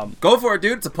for it. Go for it,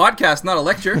 dude. It's a podcast, not a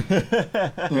lecture.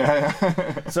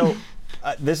 So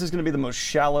this is going to be the most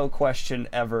shallow question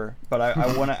ever, but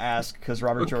I want to ask, because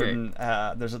Robert Jordan,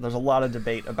 there's a lot of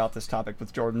debate about this topic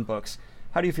with Jordan books.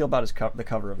 How do you feel about the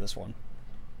cover of this one?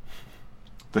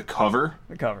 The cover?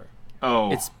 The cover.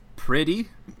 Oh. It's pretty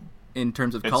in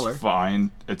terms of color. It's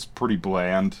fine. It's pretty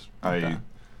bland. Okay.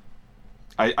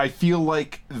 I feel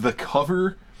like the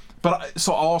cover,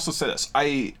 so I'll also say this.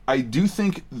 I do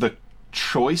think the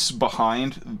choice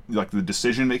behind, like the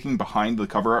decision making behind the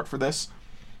cover art for this,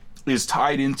 is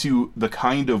tied into the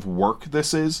kind of work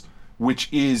this is, which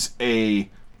is an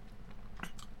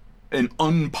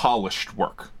unpolished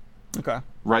work. Okay.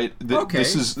 Right?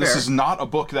 This is not a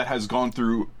book that has gone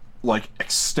through like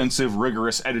extensive,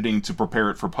 rigorous editing to prepare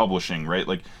it for publishing, right?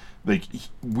 Like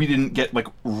we didn't get like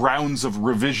rounds of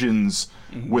revisions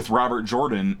with Robert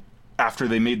Jordan after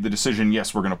they made the decision,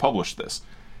 yes, we're going to publish this.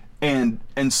 And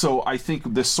so I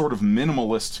think this sort of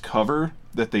minimalist cover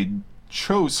that they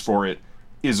chose for it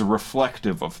is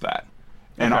reflective of that.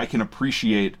 And I can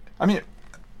appreciate, I mean,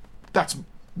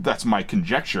 that's my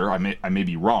conjecture. I may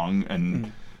be wrong,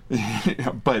 and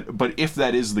but if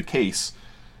that is the case,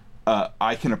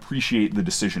 I can appreciate the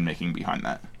decision making behind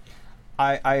that.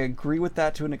 I agree with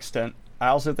that to an extent. I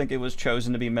also think it was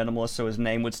chosen to be minimalist so his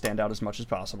name would stand out as much as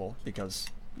possible, because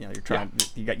you're trying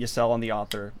you sell on the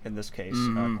author in this case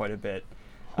quite a bit.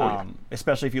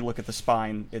 Especially if you look at the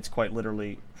spine, it's quite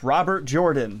literally Robert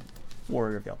Jordan,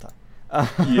 Warrior of the Altai.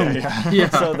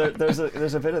 So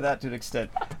there's a bit of that to an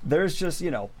extent. There's just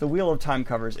the Wheel of Time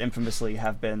covers infamously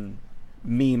have been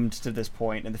memed to this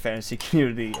point in the fantasy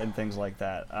community and things like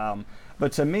that.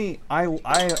 But to me, I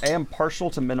am partial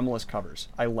to minimalist covers.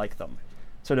 I like them.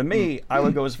 So to me, I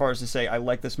would go as far as to say I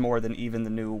like this more than even the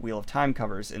new Wheel of Time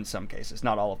covers in some cases.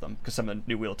 Not all of them, because some of the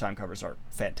new Wheel of Time covers are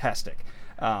fantastic.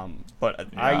 Like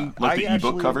the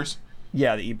ebook covers?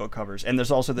 Yeah, the ebook covers. And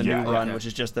there's also the new run, which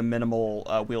is just the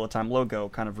minimal Wheel of Time logo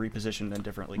kind of repositioned and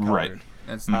differently colored.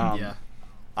 Right.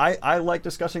 I like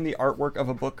discussing the artwork of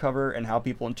a book cover and how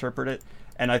people interpret it.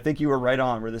 And I think you were right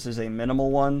on where this is a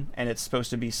minimal one, and it's supposed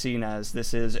to be seen as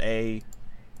this is a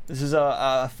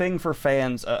thing for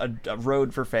fans, a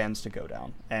road for fans to go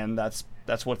down, and that's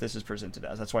what this is presented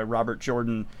as. That's why Robert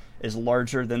Jordan is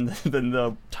larger than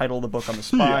the title of the book on the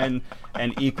spine,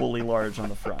 and equally large on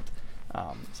the front.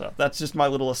 So that's just my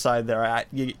little aside there.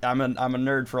 I'm a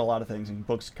nerd for a lot of things, and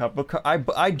books.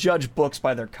 I judge books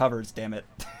by their covers. Damn it.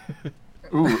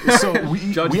 Ooh, so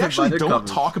we actually don't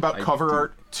talk about cover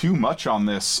art too much on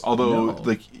this, although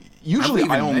like usually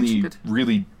I only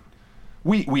really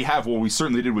We have. Well, we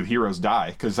certainly did with Heroes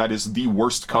Die, because that is the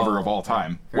worst cover of all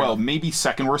time. Well, maybe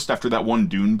second worst after that one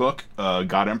Dune book,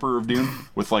 God Emperor of Dune,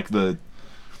 with like the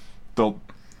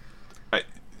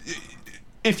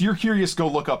if you're curious, go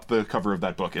look up the cover of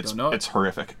that book. It's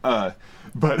horrific. But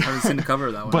I haven't seen the cover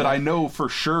of that one. But I know for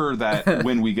sure that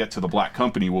when we get to the Black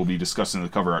Company, we'll be discussing the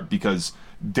cover art, because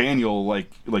Daniel, like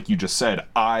you just said,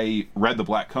 I read the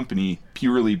Black Company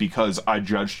purely because I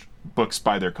judged books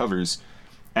by their covers,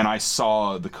 and I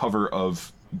saw the cover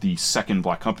of the second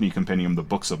Black Company compendium, The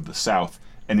Books of the South,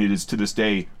 and it is to this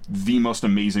day the most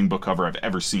amazing book cover I've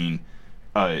ever seen.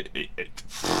 I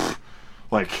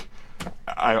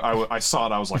saw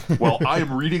it, I was like, well, I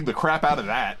am reading the crap out of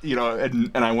that, you know,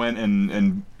 and I went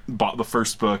and bought the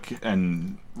first book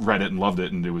and read it and loved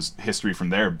it, and it was history from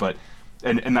there. But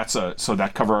and that's so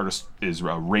that cover artist is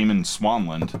Raymond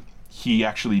Swanland. He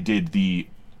actually did the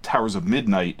Towers of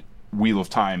Midnight Wheel of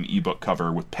Time ebook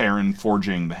cover with Perrin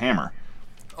forging the hammer.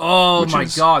 Oh my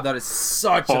god, that is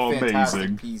such a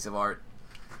fantastic piece of art.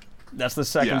 That's the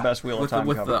second best Wheel of Time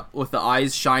cover. With the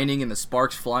eyes shining and the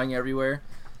sparks flying everywhere.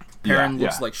 Perrin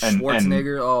looks like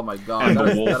Schwarzenegger. Oh my god! And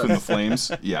the wolf in the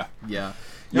flames. Yeah. Yeah.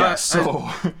 Yeah. So,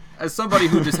 as somebody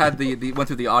who just had went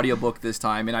through the audiobook this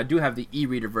time, and I do have the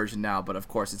e-reader version now, but of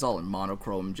course it's all in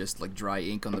monochrome, just like dry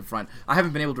ink on the front. I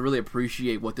haven't been able to really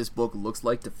appreciate what this book looks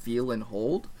like to feel and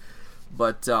hold.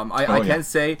 But I can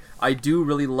say I do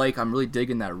really I'm really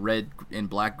digging that red and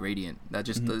black gradient. That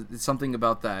just something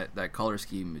about that color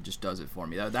scheme. It just does it for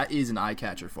me. That is an eye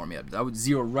catcher for me. I would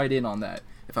zero right in on that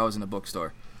if I was in a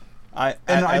bookstore. Sorry,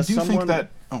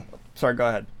 go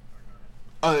ahead.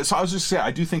 So I was just saying,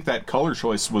 I do think that color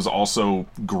choice was also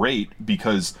great,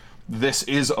 because this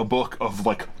is a book of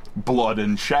like blood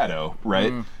and shadow,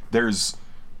 right? There's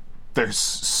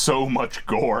so much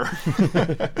gore.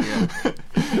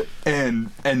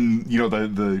 and you know,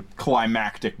 the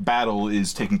climactic battle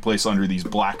is taking place under these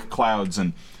black clouds,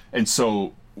 and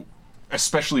so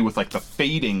especially with like the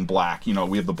fading black, you know,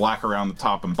 we have the black around the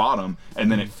top and bottom, and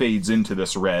then it fades into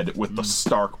this red with the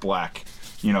stark black.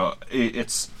 You know,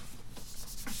 it's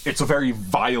a very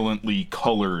violently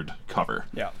colored cover.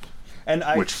 Yeah.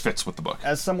 Which fits with the book.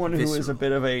 As someone who is a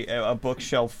bit of a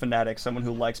bookshelf fanatic, someone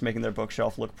who likes making their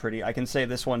bookshelf look pretty, I can say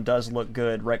this one does look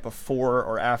good right before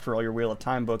or after all your Wheel of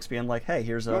Time books, being like, hey,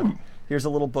 here's a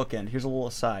little bookend, here's a little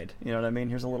aside. You know what I mean?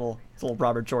 Here's a little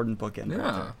Robert Jordan bookend.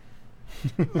 Yeah.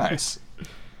 Nice.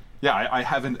 Yeah, I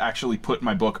haven't actually put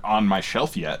my book on my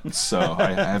shelf yet, so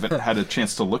I haven't had a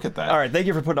chance to look at that. All right, thank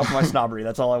you for putting up with my snobbery.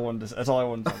 That's all I wanted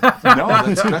to. No,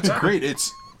 that's great.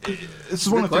 It's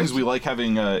one of the things we like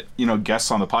having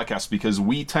guests on the podcast, because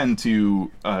we tend to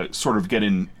sort of get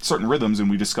in certain rhythms, and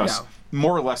we discuss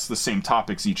more or less the same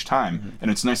topics each time,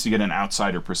 and it's nice to get an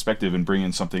outsider perspective and bring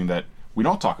in something that we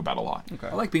don't talk about a lot. Okay.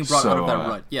 I like being brought out of that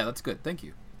rut. Yeah, that's good. Thank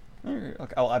you.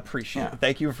 Okay. I appreciate it.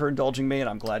 Thank you for indulging me, and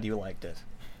I'm glad you liked it.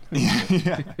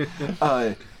 Yeah.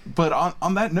 But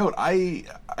on that note, I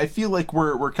feel like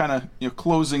we're kind of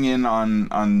closing in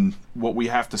on what we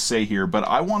have to say here. But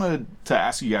I wanted to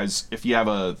ask you guys if you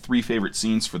have 3 favorite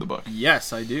scenes for the book.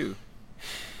 Yes, I do.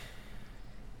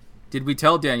 Did we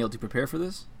tell Daniel to prepare for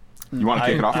this? You want to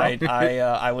kick it off?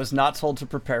 I was not told to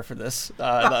prepare for this.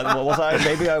 Was I?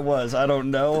 Maybe I was. I don't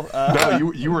know.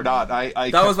 No, you were not.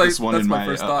 I kept this one in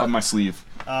my sleeve.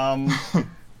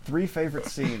 3 favorite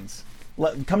scenes.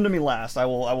 Come to me last. I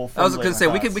will. I was going to say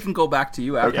we can go back to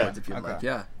you afterwards if you like.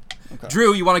 Yeah. Okay.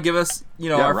 Drew, you want to give us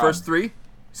our first 3,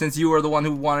 since you were the one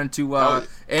who wanted to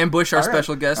ambush our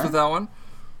special guest with that one.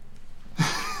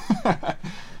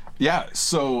 Yeah.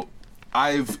 So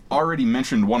I've already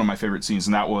mentioned one of my favorite scenes,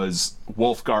 and that was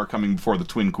Wulfgar coming before the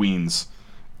Twin Queens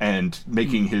and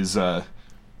making his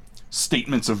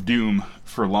statements of doom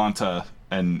for Lanta,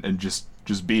 and just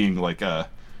being like a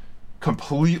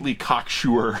completely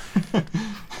cocksure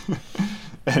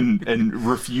and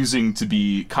refusing to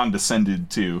be condescended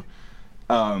to.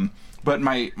 But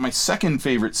my second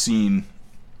favorite scene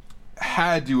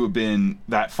had to have been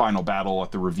that final battle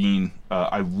at the ravine.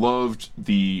 I loved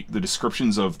the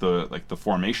descriptions of the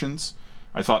formations.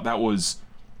 I thought that was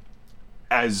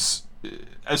as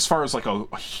far as like a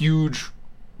huge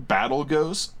battle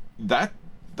goes, that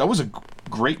was a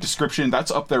great description. That's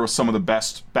up there with some of the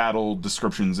best battle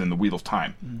descriptions in the Wheel of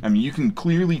Time. I mean, you can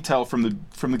clearly tell from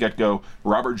the get-go,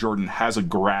 Robert Jordan has a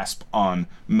grasp on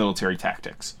military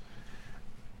tactics.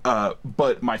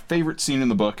 But my favorite scene in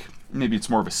the book, maybe it's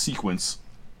more of a sequence,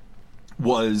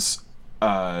 was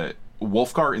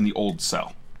Wulfgar in the old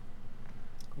cell.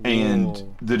 Whoa.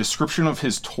 And the description of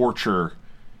his torture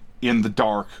in the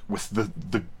dark with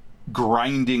the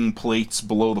grinding plates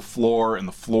below the floor and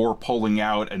the floor pulling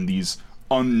out and these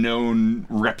unknown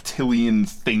reptilian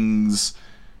things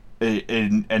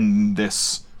and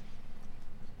this,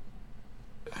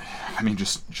 I mean,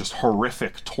 just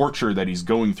horrific torture that he's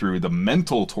going through, the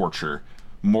mental torture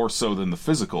more so than the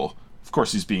physical. Of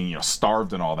course, he's being,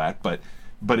 starved and all that, but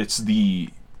it's the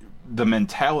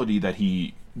mentality that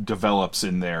he develops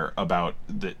in there about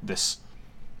this,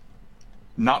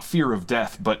 not fear of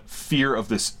death, but fear of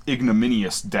this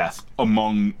ignominious death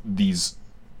among these,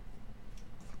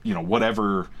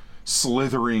 whatever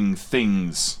slithering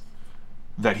things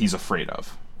that he's afraid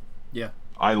of. Yeah.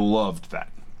 I loved that.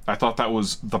 I thought that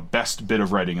was the best bit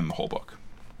of writing in the whole book.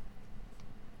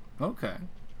 Okay.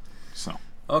 So.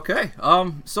 Okay.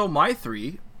 So my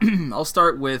 3, I'll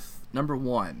start with number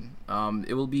 1.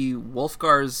 It will be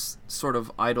Wulfgar's sort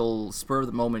of idle,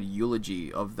 spur-of-the-moment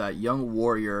eulogy of that young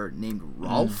warrior named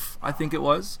Rolf, I think it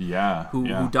was. Yeah.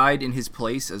 Who died in his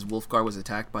place as Wulfgar was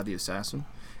attacked by the assassin.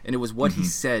 And it was what he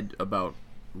said about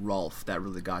Rolf that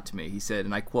really got to me. He said,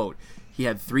 and I quote, "He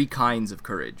had 3 kinds of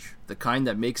courage. The kind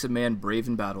that makes a man brave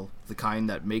in battle, the kind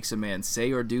that makes a man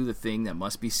say or do the thing that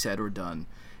must be said or done,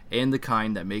 and the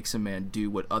kind that makes a man do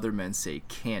what other men say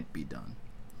can't be done."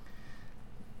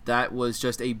 That was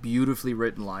just a beautifully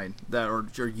written line, that or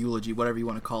eulogy, whatever you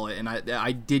want to call it. And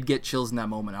I did get chills in that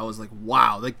moment. I was like,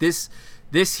 wow, like this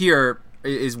here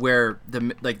is where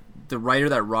the writer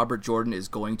that Robert Jordan is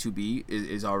going to be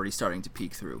is already starting to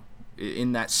peek through.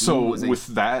 In that scene with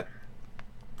that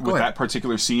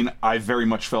particular scene, I very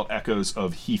much felt echoes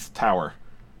of Heath Tower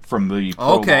from the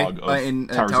prologue of in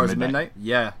Towers of Midnight.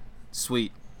 Yeah,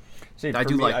 sweet. See, I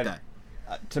do like that.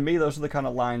 To me, those are the kind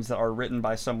of lines that are written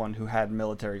by someone who had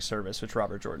military service, which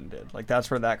Robert Jordan did. Like, that's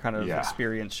where that kind of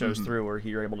experience shows through, where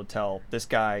you're able to tell this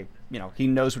guy, he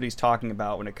knows what he's talking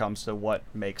about when it comes to what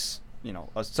makes,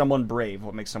 someone brave,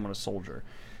 what makes someone a soldier.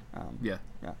 Yeah.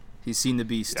 He's seen the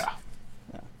beast. Yeah.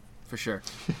 For sure.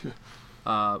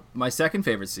 My second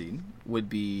favorite scene would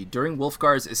be during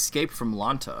Wulfgar's escape from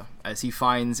Lanta, as he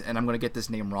finds, and I'm going to get this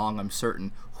name wrong, I'm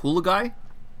certain, Hulagai?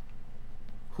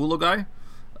 Hulogai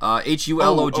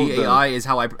is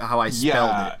how I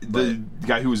spelled it. The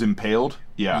guy who was impaled.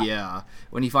 Yeah. Yeah.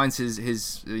 When he finds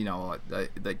his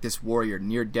like this warrior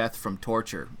near death from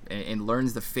torture and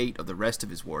learns the fate of the rest of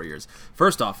his warriors.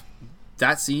 First off,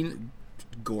 that scene,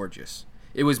 gorgeous.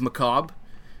 It was macabre,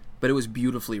 but it was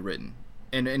beautifully written.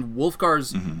 And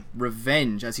Wulfgar's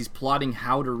revenge as he's plotting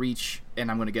how to reach,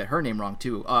 and I'm going to get her name wrong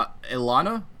too.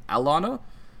 Alana,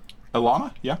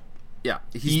 yeah. Yeah.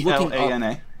 He's looking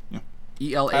Elana.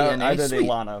 Elana. I did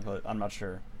Ilana, but I'm not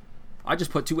sure. I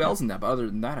just put 2 L's in that, but other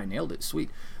than that, I nailed it.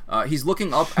 Sweet. He's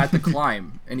looking up at the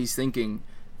climb, and he's thinking,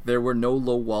 there were no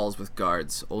low walls with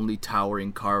guards, only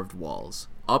towering carved walls.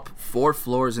 Up 4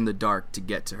 floors in the dark to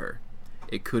get to her.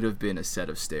 It could have been a set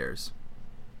of stairs.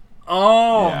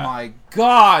 Oh my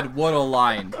God, what a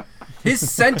line.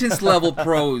 His sentence level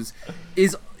prose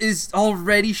is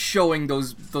already showing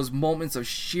those moments of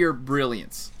sheer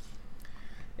brilliance.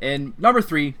 And number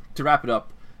 3, to wrap it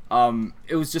up,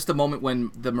 it was just a moment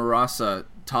when the Marasa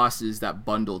tosses that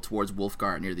bundle towards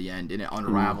Wulfgar near the end, and it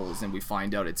unravels, and we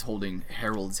find out it's holding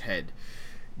Harold's head.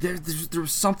 There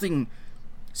was something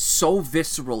so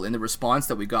visceral in the response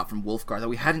that we got from Wulfgar that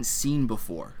we hadn't seen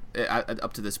before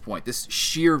up to this point. This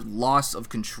sheer loss of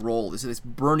control, this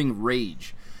burning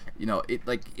rage.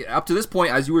 Up to this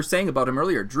point, as you were saying about him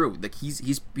earlier, Drew, like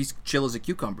he's chill as a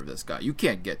cucumber. This guy, you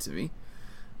can't get to me.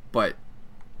 But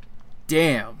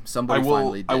damn, somebody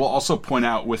finally did. I will also point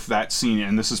out with that scene,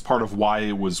 and this is part of why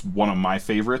it was one of my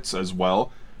favorites as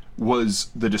well,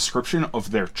 was the description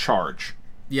of their charge.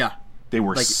 Yeah. They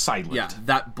were silent. Yeah,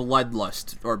 that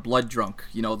bloodlust or blood drunk.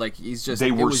 He's just.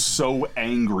 They were so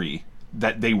angry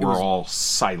that they were all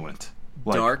silent.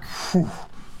 Dark,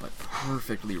 but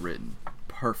perfectly written.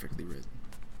 Perfectly written.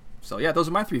 So yeah, those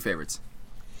are my 3 favorites.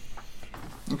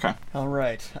 Okay. All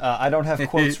right. I don't have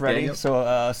quotes ready,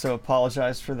 so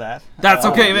apologize for that. That's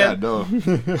okay, man.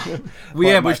 Yeah, no. We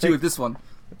ambushed you with this one.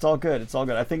 It's all good. It's all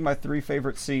good. I think my 3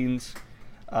 favorite scenes,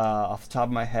 off the top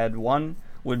of my head, one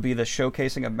would be the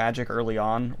showcasing of magic early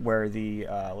on, where the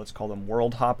let's call them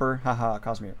world hopper,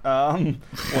 Cosmere,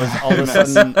 was all of a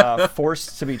sudden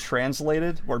forced to be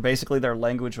translated, where basically their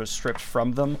language was stripped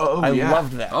from them. I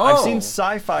loved that. I've seen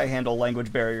sci-fi handle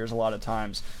language barriers a lot of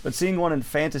times, but seeing one in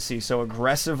fantasy so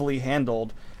aggressively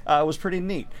handled was pretty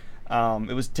neat.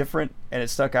 It was different, and it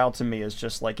stuck out to me as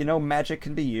just magic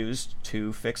can be used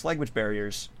to fix language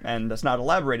barriers, and that's not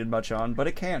elaborated much on, but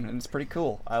it can, and it's pretty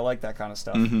cool. I like that kind of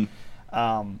stuff.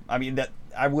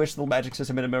 I wish the magic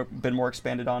system had been more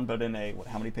expanded on, but in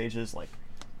how many pages?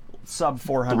 Sub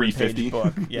 400 page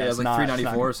book. Yeah, it's like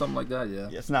 394 or something like that. Yeah,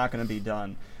 it's not going to be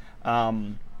done.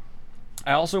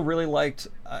 I also really liked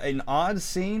an odd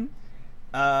scene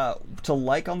to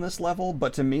like on this level,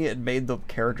 but to me it made the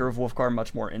character of Wolfgar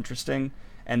much more interesting.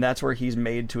 And that's where he's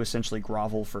made to essentially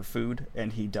grovel for food,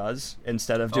 and he does.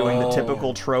 Instead of doing the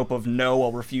typical trope of, no,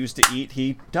 I'll refuse to eat,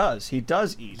 he does. He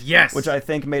does eat. Yes! Which I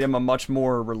think made him a much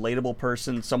more relatable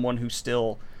person, someone who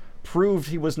still proved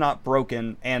he was not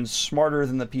broken and smarter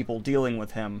than the people dealing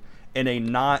with him in a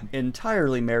not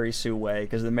entirely Mary Sue way,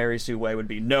 because the Mary Sue way would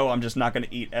be, no, I'm just not going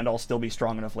to eat, and I'll still be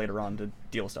strong enough later on to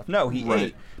deal with stuff. No, he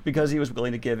ate because he was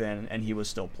willing to give in, and he was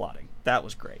still plotting. That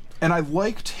was great. And I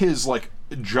liked his,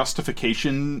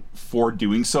 justification for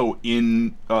doing so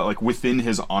in within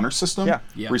his honor system. Yeah.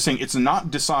 Where he's saying it's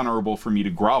not dishonorable for me to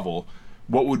grovel.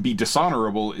 What would be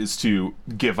dishonorable is to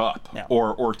give up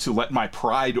or to let my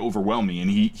pride overwhelm me. And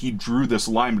he drew this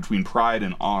line between pride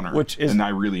and honor, and I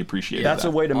really appreciate that. That's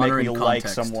a way to make me like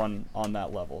someone on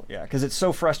that level. Yeah, because it's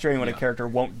so frustrating when a character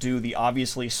won't do the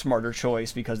obviously smarter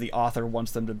choice because the author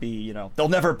wants them to be, they'll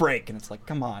never break. And it's like,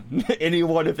 come on.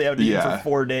 Anyone, if they have to eat for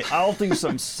 4 days, I'll do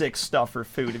some sick stuff for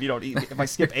food if you don't eat, if I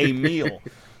skip a meal.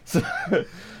 So,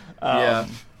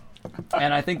 and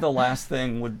I think the last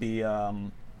thing would be...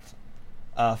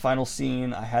 final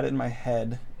scene, I had it in my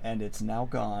head, and it's now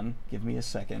gone. Give me a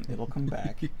second. It'll come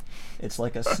back. It's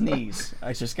like a sneeze.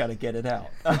 I just got to get it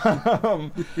out.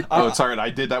 It's all right.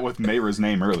 I did that with Mayra's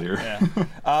name earlier.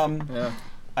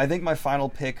 I think my final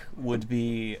pick would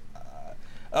be...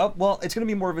 it's going to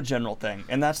be more of a general thing,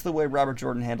 and that's the way Robert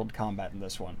Jordan handled combat in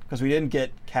this one. Because we didn't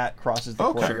get Cat crosses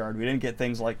the courtyard. We didn't get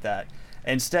things like that.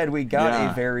 Instead, we got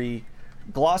a very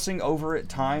glossing over at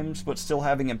times, but still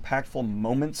having impactful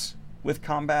moments with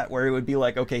combat, where it would be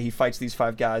like, okay, he fights these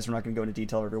 5 guys, we're not going to go into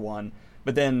detail every one,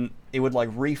 but then it would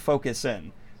refocus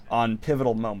in on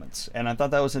pivotal moments, and I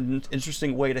thought that was an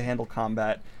interesting way to handle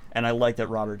combat, and I like that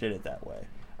Robert did it that way,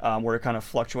 where it kind of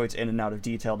fluctuates in and out of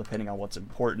detail depending on what's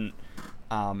important.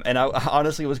 And I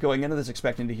honestly was going into this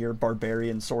expecting to hear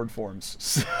barbarian sword forms,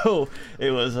 so it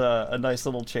was a nice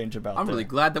little change about that. I'm really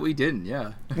glad that we didn't,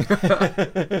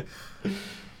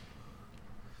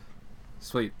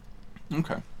 Sweet.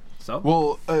 Okay.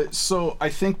 So? So I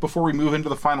think before we move into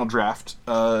the final draft,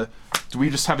 do we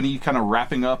just have any kind of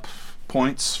wrapping up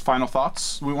points, final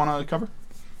thoughts we want to cover?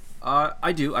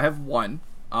 I do. I have one.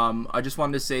 I just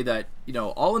wanted to say that,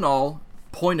 all in all,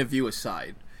 point of view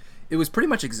aside, it was pretty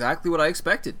much exactly what I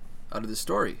expected out of the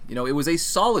story. It was a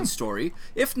solid story,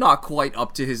 if not quite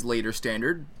up to his later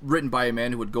standard, written by a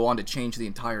man who would go on to change the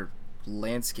entire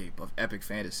landscape of epic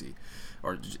fantasy.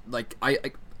 As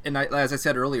I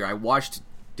said earlier,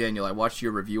 Daniel, I watched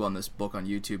your review on this book on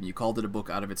YouTube, and you called it a book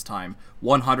out of its time.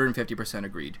 150%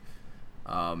 agreed.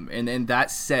 And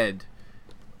that said,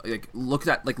 looked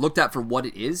at for what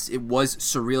it is, it was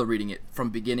surreal reading it from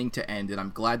beginning to end, and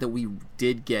I'm glad that we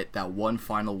did get that one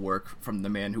final work from the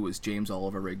man who was James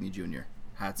Oliver Rigney Jr.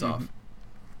 Hats off.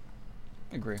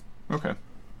 Agree. Okay.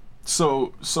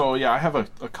 So yeah, I have a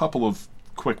couple of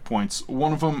quick points.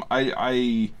 One of them,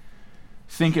 I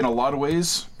think in a lot of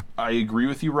ways, I agree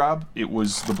with you, Rob. It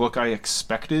was the book I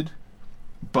expected,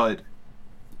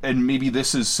 and maybe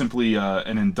this is simply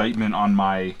an indictment on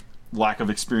my lack of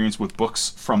experience with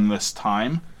books from this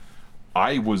time.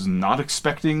 I was not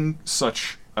expecting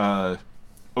such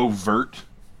overt,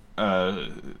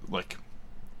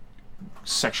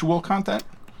 sexual content.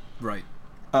 Right.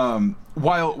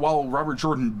 While Robert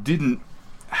Jordan didn't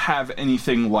have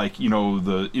anything like,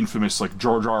 the infamous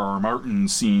George R.R. Martin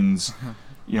scenes.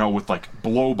 With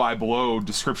blow-by-blow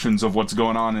descriptions of what's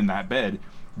going on in that bed,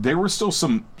 there were still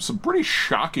some pretty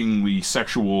shockingly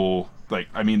sexual,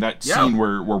 that scene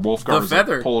where Wolfgar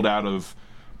is pulled out of,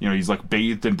 he's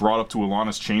bathed and brought up to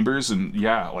Alana's chambers, and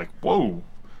whoa,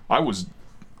 I was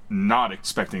not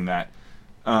expecting that.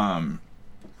 And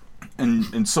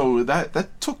so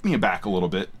that took me aback a little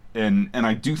bit, and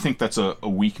I do think that's a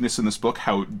weakness in this book,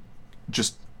 how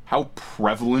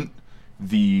prevalent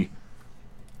the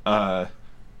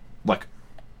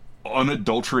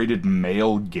unadulterated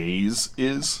male gaze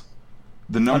is.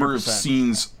 The number 100%. Of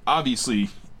scenes, obviously,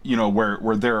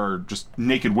 where there are just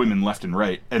naked women left and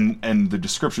right, and the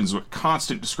descriptions,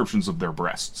 constant descriptions of their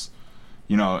breasts,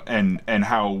 and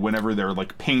how whenever they're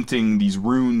painting these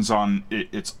runes on it,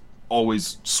 it's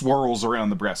always swirls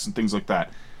around the breasts and things like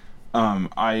that.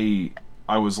 I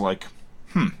was like,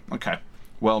 okay.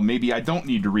 Well, maybe I don't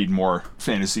need to read more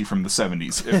fantasy from the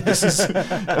 70s. If this is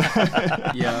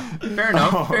yeah, fair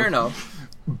enough.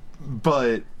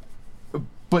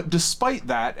 But despite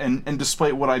that, and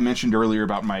despite what I mentioned earlier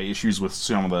about my issues with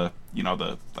some of the,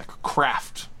 the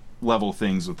craft level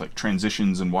things with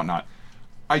transitions and whatnot,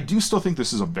 I do still think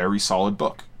this is a very solid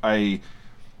book. I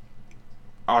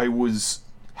was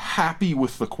happy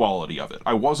with the quality of it.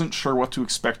 I wasn't sure what to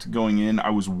expect going in. I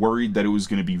was worried that it was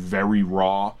going to be very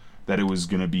raw, that it was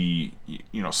going to be,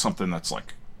 something that's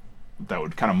like, that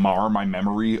would kind of mar my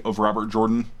memory of Robert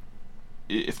Jordan,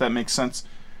 if that makes sense.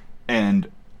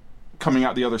 And coming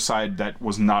out the other side, that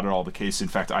was not at all the case. In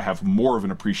fact, I have more of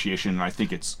an appreciation, and I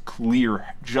think it's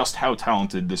clear just how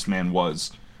talented this man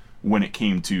was when it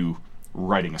came to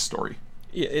writing a story.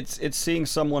 Yeah, it's seeing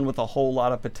someone with a whole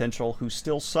lot of potential who's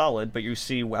still solid, but you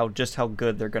see just how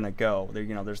good they're gonna go.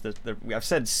 There's this. I've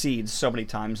said seeds so many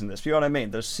times in this. You know what I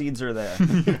mean? Those seeds are there.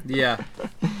 Yeah.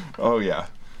 Oh yeah.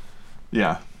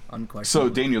 Yeah. So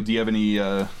Daniel, do you have any?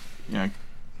 Not.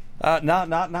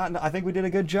 I think we did a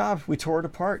good job. We tore it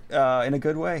apart in a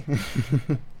good way.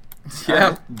 Yeah.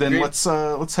 Right, then let's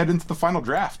head into the final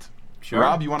draft. Sure.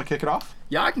 Rob, you want to kick it off?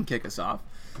 Yeah, I can kick us off.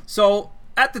 So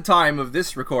at the time of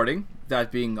this recording,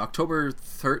 that being October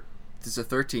 3rd, this is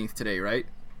the 13th today, right?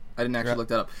 I didn't actually look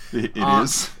that up. It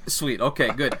is. Sweet. Okay,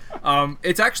 good.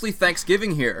 It's actually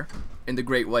Thanksgiving here in the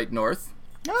Great White North.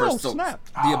 Oh, snap.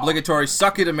 The obligatory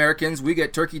suck it Americans, we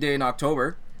get Turkey Day in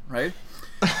October, right?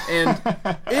 And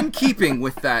in keeping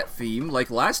with that theme, like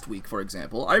last week, for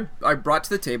example, I brought to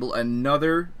the table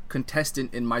another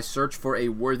contestant in my search for a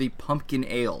worthy pumpkin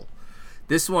ale.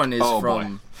 This one is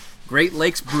from Great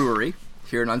Lakes Brewery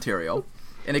here in Ontario,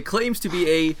 and it claims to be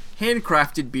a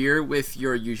handcrafted beer with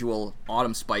your usual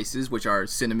autumn spices, which are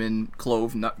cinnamon,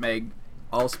 clove, nutmeg,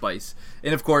 allspice,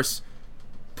 and of course,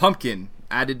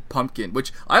 added pumpkin,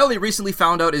 which I only recently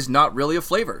found out is not really a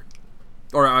flavor.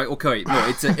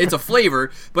 It's a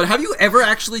flavor, but have you ever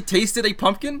actually tasted a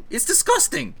pumpkin? It's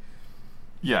disgusting.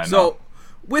 Yeah. So,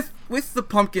 with the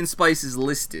pumpkin spices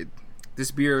listed,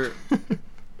 this beer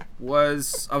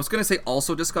was, I was going to say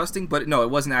also disgusting, but no, it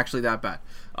wasn't actually that bad.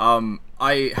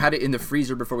 I had it in the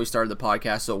freezer before we started the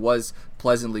podcast, so it was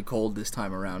pleasantly cold this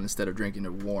time around instead of drinking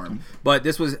it warm. But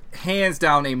this was hands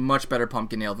down a much better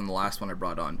pumpkin ale than the last one I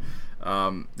brought on.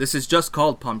 This is just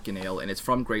called Pumpkin Ale, and it's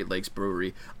from Great Lakes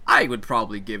Brewery. I would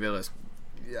probably give it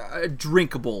a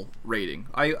drinkable rating.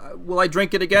 Will I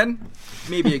drink it again?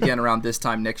 Maybe again around this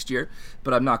time next year,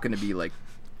 but I'm not going to be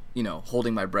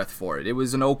holding my breath for it. It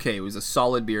was it was a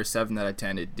solid beer, 7 out of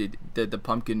 10. It did the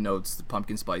pumpkin notes, the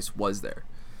pumpkin spice was there,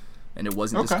 and it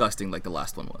wasn't disgusting like the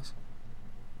last one was.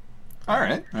 All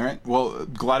right. Well,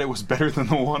 glad it was better than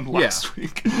the one last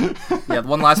week. Yeah, the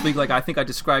one last week, I think I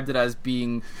described it as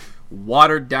being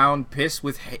watered down piss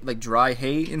with dry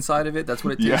hay inside of it. That's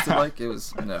what it tasted like. It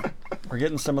was. We're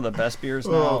getting some of the best beers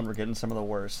now, and we're getting some of the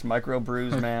worst.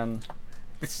 Microbrews, man.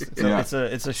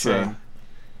 It's a shame.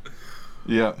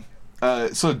 Yeah.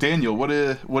 So Daniel, what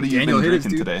have you been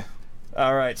drinking today?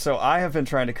 All right, so I have been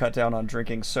trying to cut down on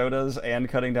drinking sodas and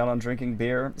cutting down on drinking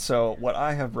beer. So what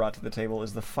I have brought to the table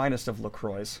is the finest of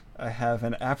LaCroix. I have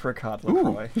an apricot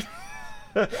LaCroix.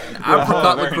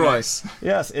 Apricot LaCroix. Nice.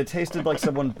 Yes, it tasted like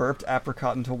someone burped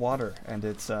apricot into water, and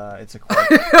it's a quite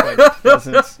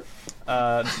pleasant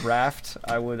draft.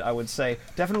 I would say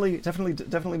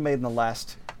definitely made in the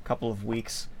last couple of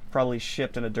weeks. Probably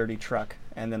shipped in a dirty truck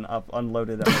and then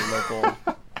unloaded at a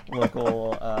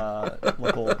local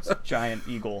Giant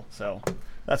Eagle. So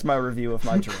that's my review of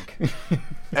my drink.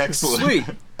 Excellent. Sweet.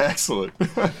 Excellent.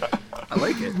 I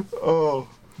like it. Oh,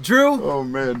 Drew. Oh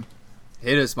man.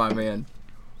 Hit us, my man.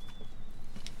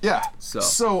 Yeah.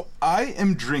 So I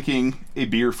am drinking a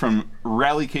beer from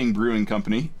Rally King Brewing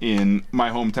Company in my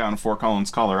hometown of Fort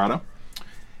Collins, Colorado.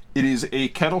 It is a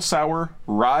kettle sour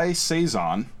rye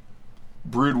saison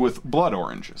brewed with blood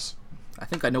oranges. I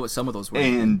think I know what some of those were.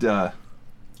 And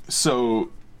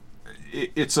so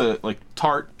it's a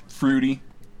tart, fruity,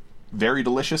 very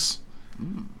delicious.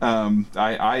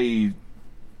 I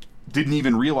didn't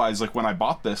even realize when I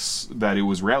bought this that it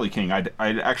was Rally King. I'd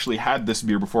actually had this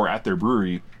beer before at their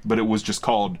brewery, but it was just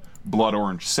called Blood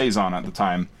Orange Saison at the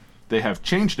time. They have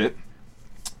changed it,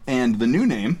 and the new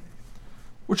name,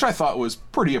 which I thought was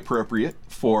pretty appropriate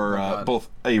for both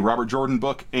a Robert Jordan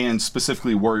book and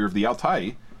specifically Warrior of the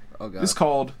Altai, is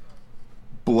called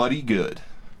Bloody Good.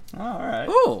 Oh, all right.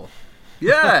 Oh,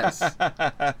 yes.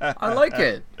 I like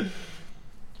it.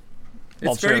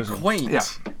 It's very quaint.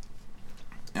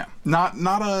 Yeah. Not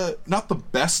the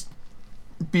best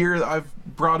beer that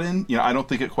I've brought in. I don't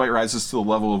think it quite rises to the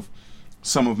level of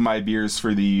some of my beers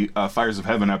for the Fires of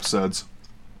Heaven episodes.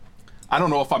 I don't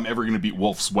know if I'm ever going to beat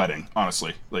Wolf's Wedding,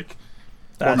 honestly. I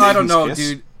don't know,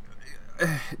 dude.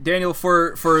 Daniel,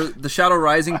 for the Shadow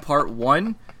Rising Part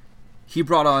 1, he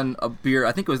brought on a beer.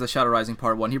 I think it was the Shadow Rising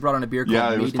Part 1. He brought on a beer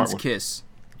called Maiden's Kiss.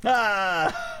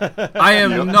 I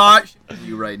am not shitting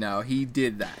you right now. He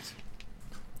did that.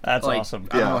 That's awesome.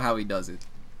 I don't know how he does it.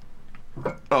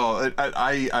 Oh, Well,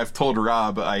 I've told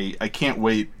Rob I can't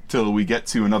wait till we get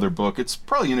to another book. It's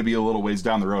probably going to be a little ways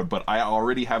down the road, but I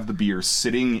already have the beer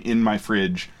sitting in my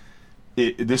fridge.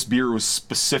 This beer was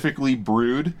specifically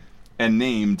brewed and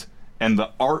named, and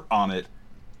the art on it,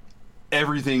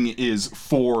 everything is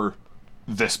for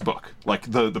this book.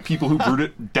 Like, the people who brewed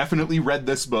it definitely read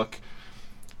this book.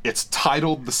 It's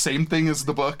titled the same thing as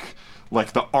the book.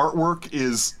 Like, the artwork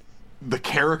is the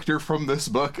character from this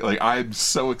book. Like, I'm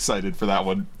so excited for that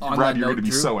one. Brad, you're going to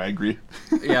be so angry.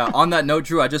 Yeah, on that note,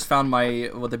 Drew, I just found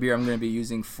the beer I'm going to be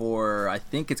using for, I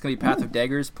think it's going to be Path of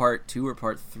Daggers Part 2 or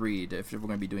Part 3, if we're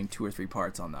going to be doing 2 or 3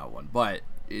 parts on that one. But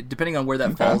depending on where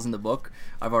that falls in the book,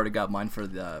 I've already got mine for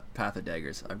the Path of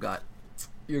Daggers.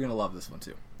 You're going to love this one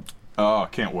too. Oh,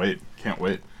 can't wait.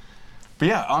 But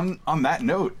yeah, on that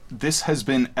note, this has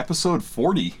been episode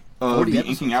 40 of the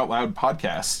Inking Out Loud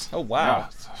podcast. Oh, wow.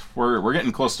 Yeah, we're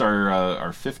getting close to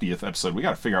our 50th episode. We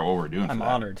got to figure out what we're doing. I'm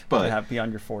honored to be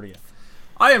on your 40th.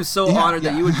 I am so honored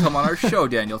that you would come on our show,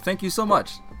 Daniel. Thank you so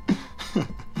much.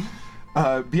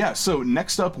 So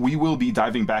next up, we will be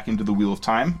diving back into the Wheel of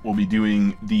Time. We'll be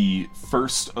doing the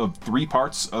first of 3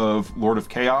 parts of Lord of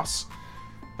Chaos.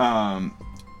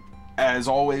 As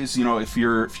always, if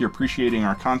you're appreciating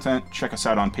our content, check us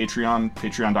out on Patreon,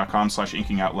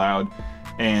 patreon.com/inkingoutloud.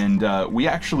 And we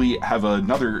actually have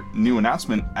another new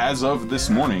announcement as of this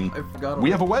morning. We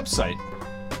have a website,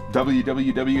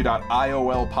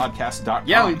 www.iolpodcast.com.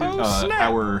 Yeah, we do.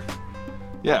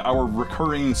 Our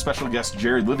recurring special guest,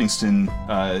 Jared Livingston,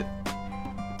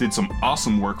 did some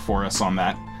awesome work for us on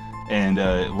that. And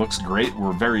it looks great.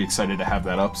 We're very excited to have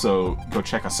that up, so go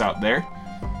check us out there.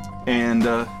 And,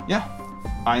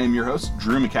 I am your host,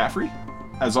 Drew McCaffrey.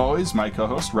 As always, my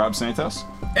co-host, Rob Santos.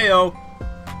 Heyo!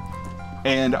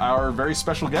 And our very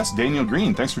special guest, Daniel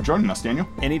Green. Thanks for joining us, Daniel.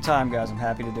 Anytime, guys. I'm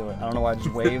happy to do it. I don't know why I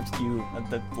just waved.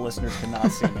 The listeners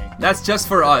cannot see me. That's just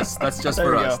for us. That's just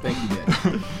for us. Thank you,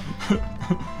 Dan.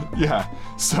 Yeah.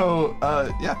 So,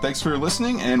 thanks for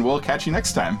listening, and we'll catch you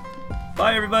next time.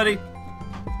 Bye, everybody.